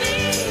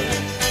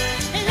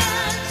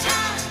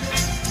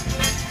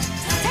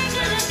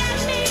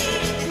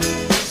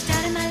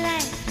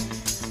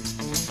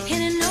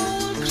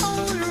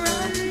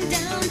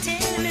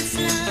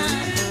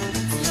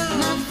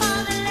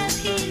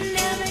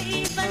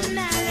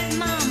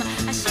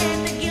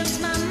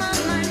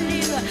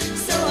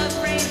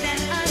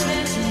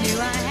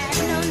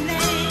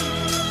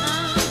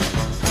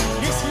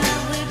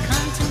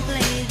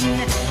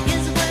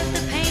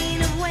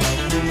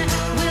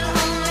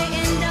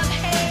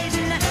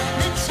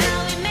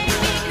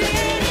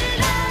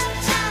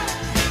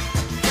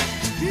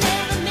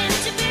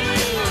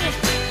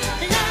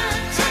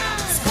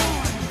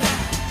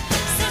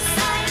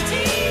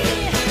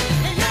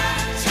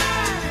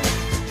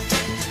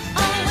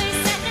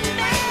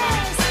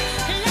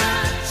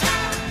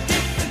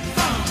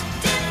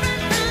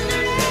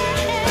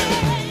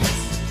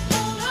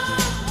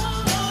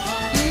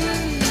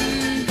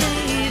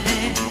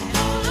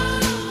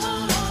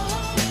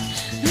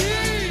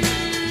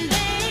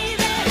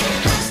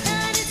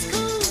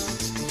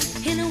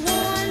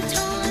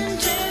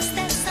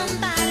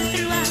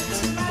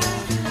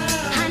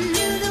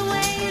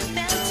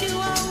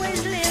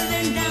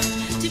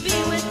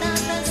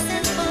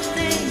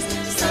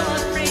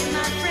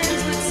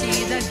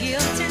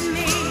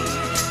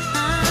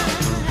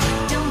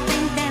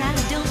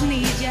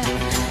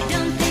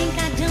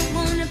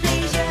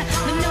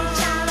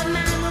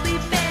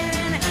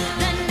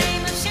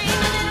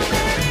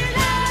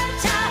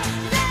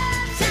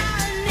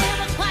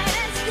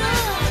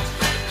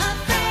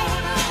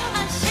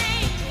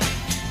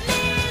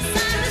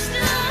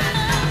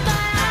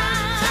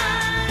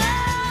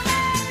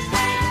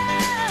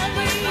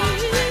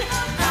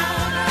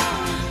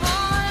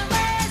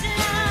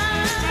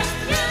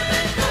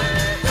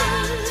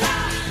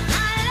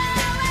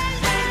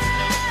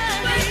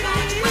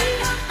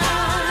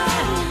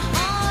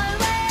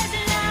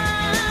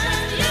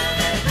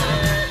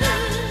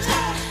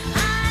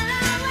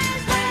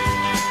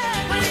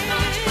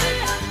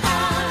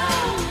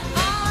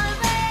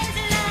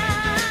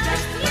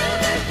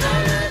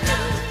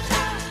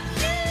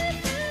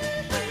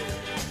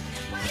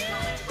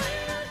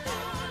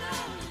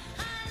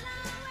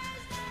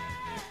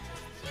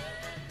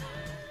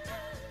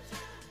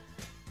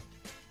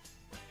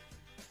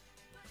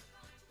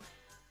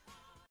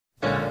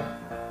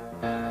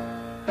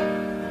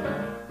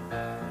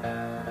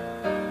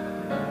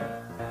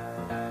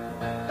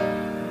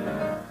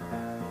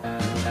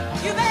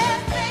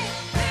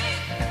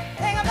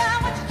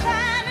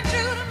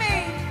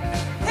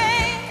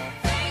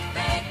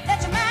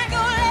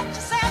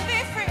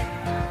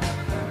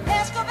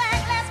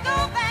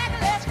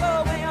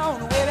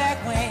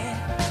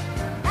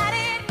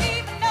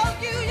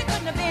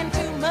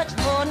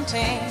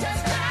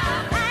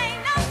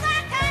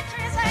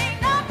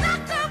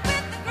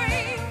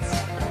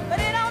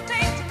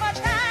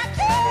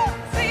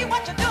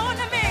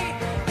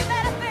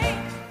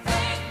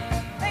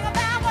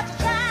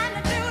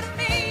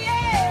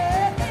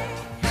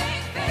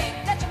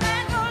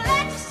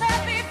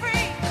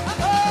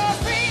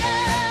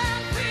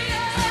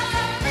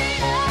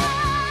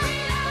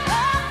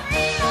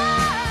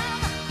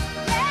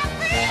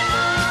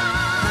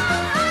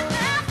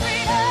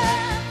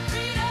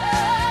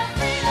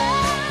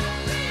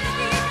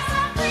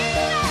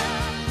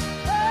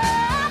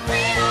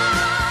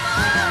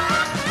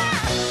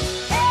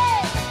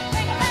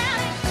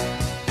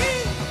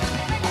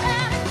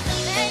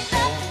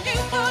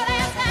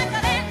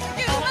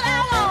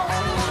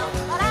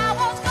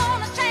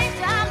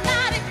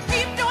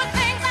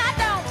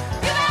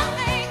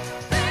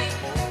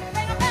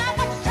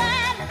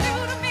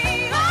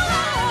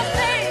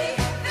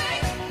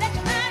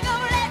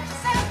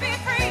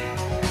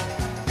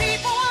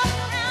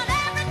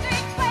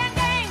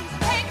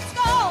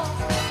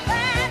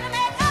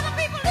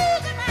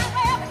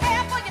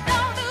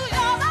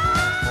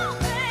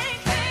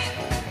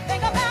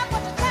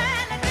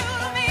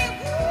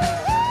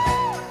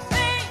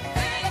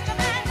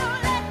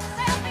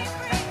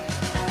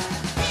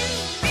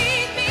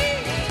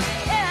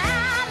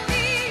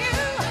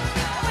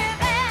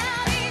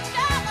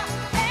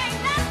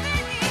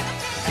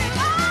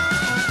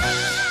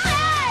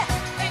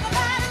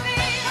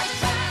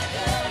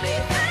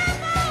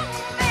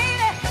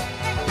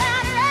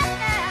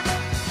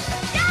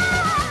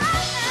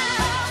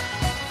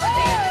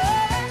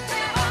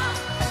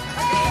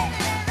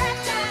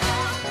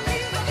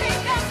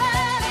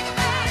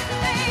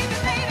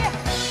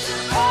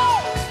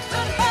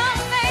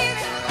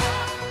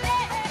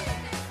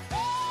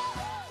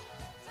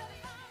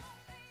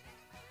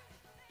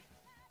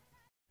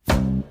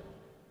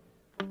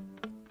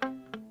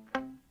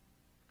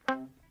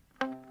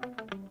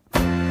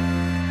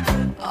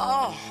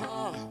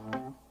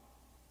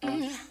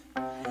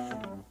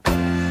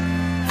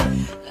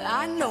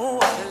I know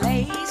a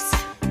place.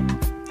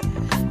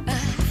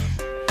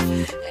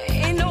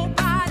 Ain't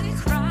nobody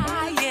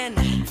crying.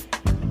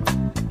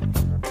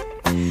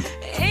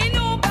 Ain't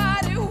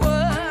nobody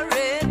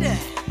worried.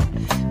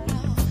 No.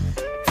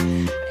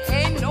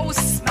 Ain't no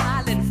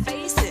smiling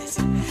faces.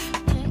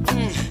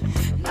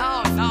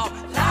 No, no.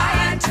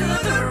 Lying to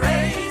the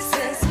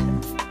races.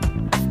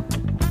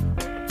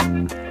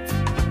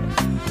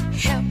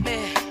 Help me.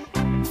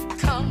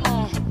 Come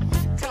on.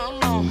 Come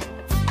on.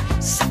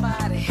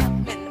 Somebody help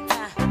me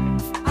now.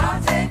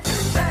 I'll take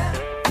you there.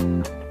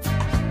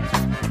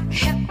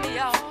 Help me,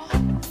 y'all.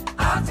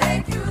 I'll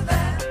take you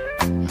there.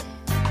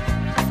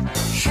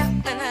 Help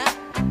me now.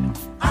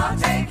 I'll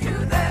take you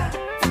there.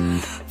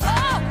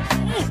 Oh,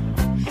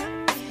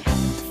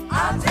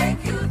 I'll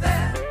take you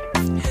there.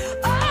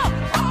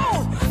 Oh,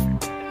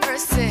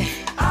 mercy.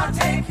 I'll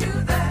take you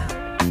there.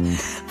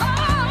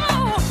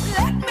 Oh,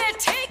 let me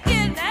take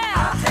you there.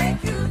 I'll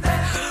take you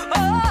there. Oh,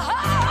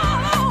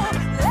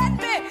 let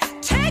me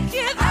take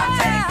you there. I'll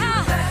take you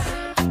there.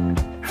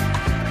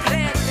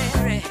 Play,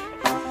 Larry.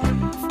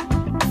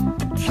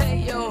 Play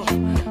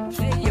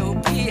your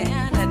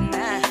piano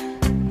now.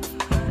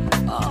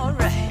 All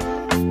right.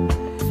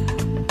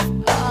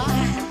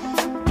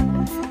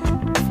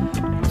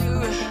 Do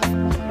it.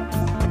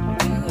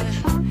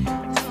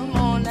 Come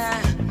on now.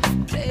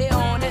 Play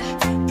on it.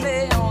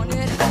 Play on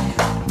it.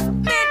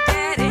 Me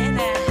daddy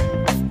now.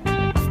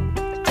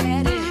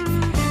 Daddy.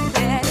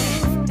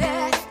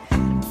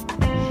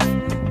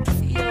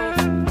 Yo.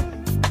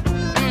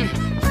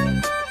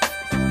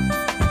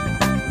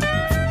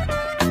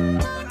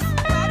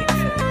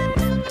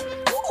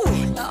 Ooh,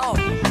 Lord.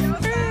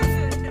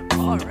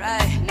 All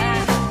right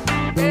now,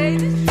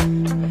 baby,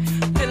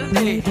 little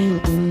lady,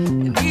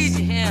 I need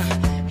you here.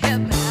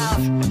 Help me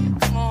out.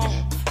 Come on,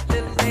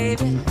 little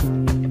lady.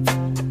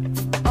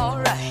 All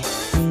right.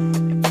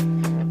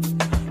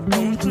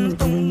 Boom, boom,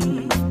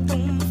 boom,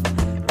 boom,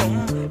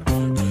 boom,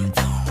 boom,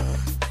 boom.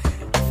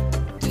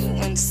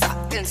 Doing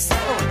something so.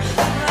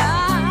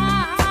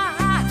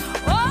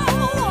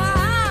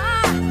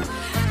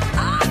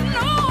 I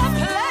know a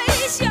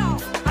place, y'all.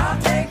 I'll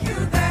take you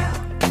there.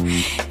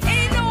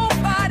 Ain't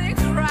nobody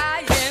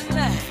crying.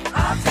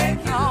 I'll take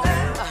you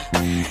there.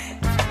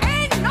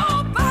 Ain't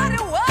nobody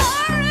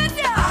worried.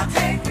 I'll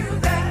take you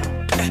there.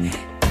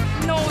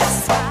 No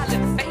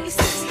smiling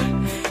faces.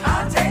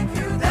 I'll take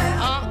you there.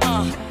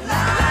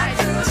 Lie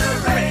to the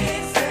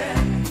races.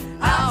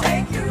 I'll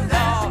take you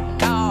there.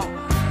 No.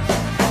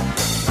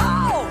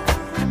 Oh,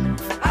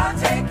 I'll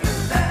take you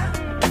there.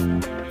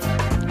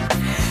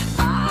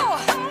 Oh,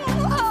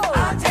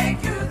 I'll take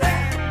you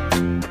there.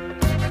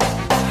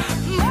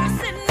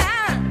 Mercy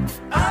now.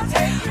 I'll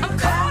take you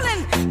there.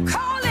 I'm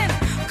calling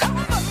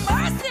for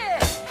mercy.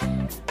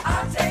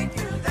 I'll take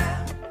you there.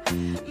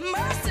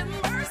 Mercy.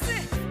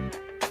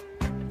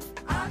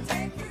 I'll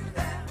take you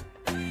there.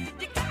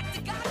 You got to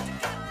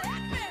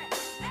let me.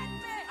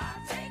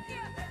 I'll take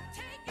you over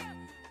there.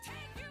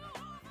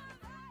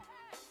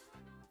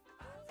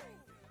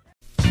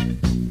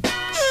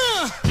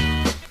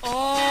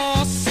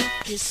 Oh,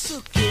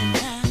 Suki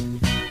now.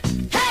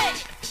 Hey!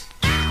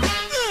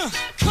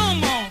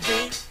 Come on,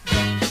 baby.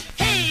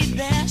 Hey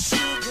there,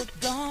 sugar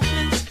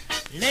dumplings.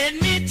 Let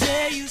me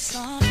tell you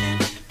something,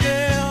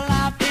 girl,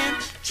 I've been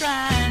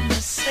trying to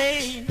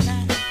say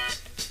now.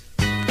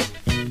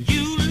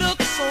 You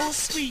look so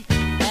sweet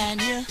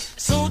and you're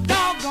so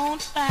doggone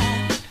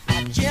fine.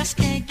 I just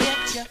can't get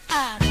you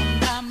out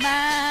of my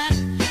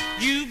mind.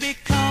 You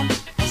become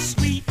a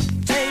sweet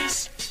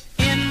taste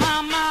in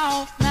my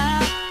mouth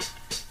now.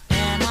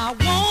 And I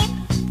want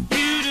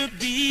you to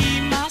be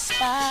my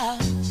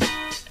spouse,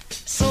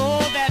 so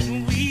that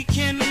we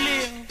can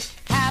live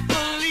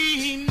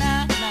happily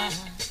now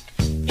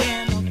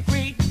in a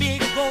great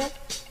big old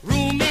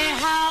roomy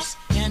house.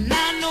 And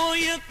I know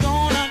you're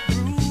gonna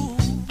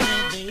groove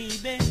me,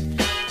 baby.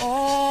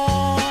 Oh,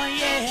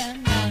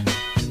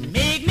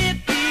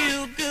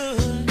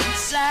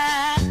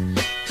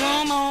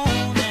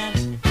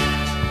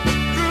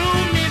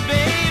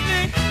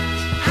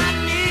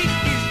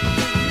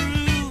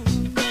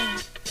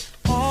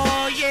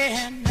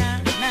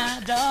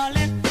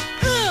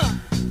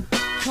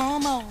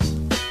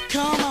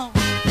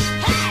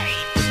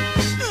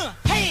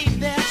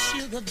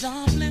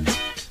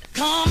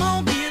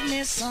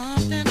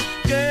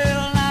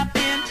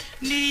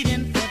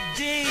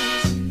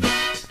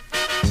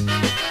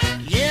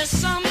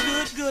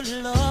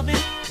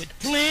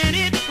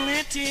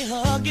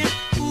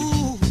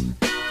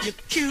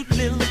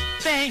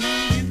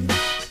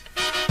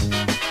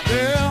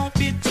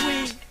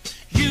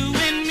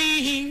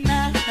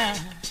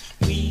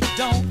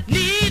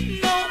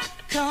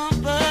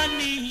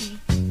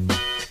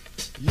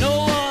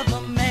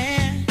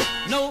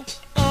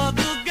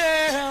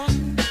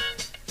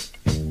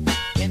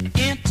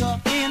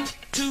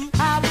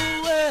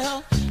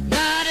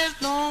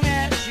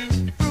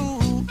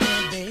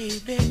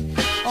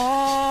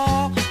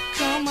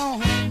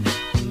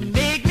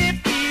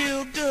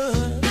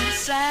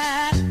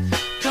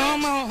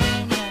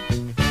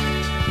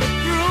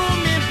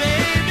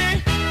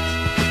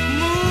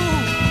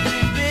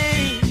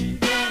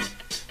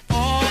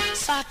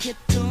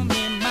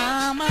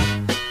 mama.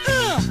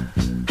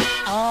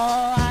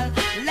 Oh, I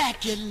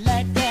like it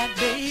like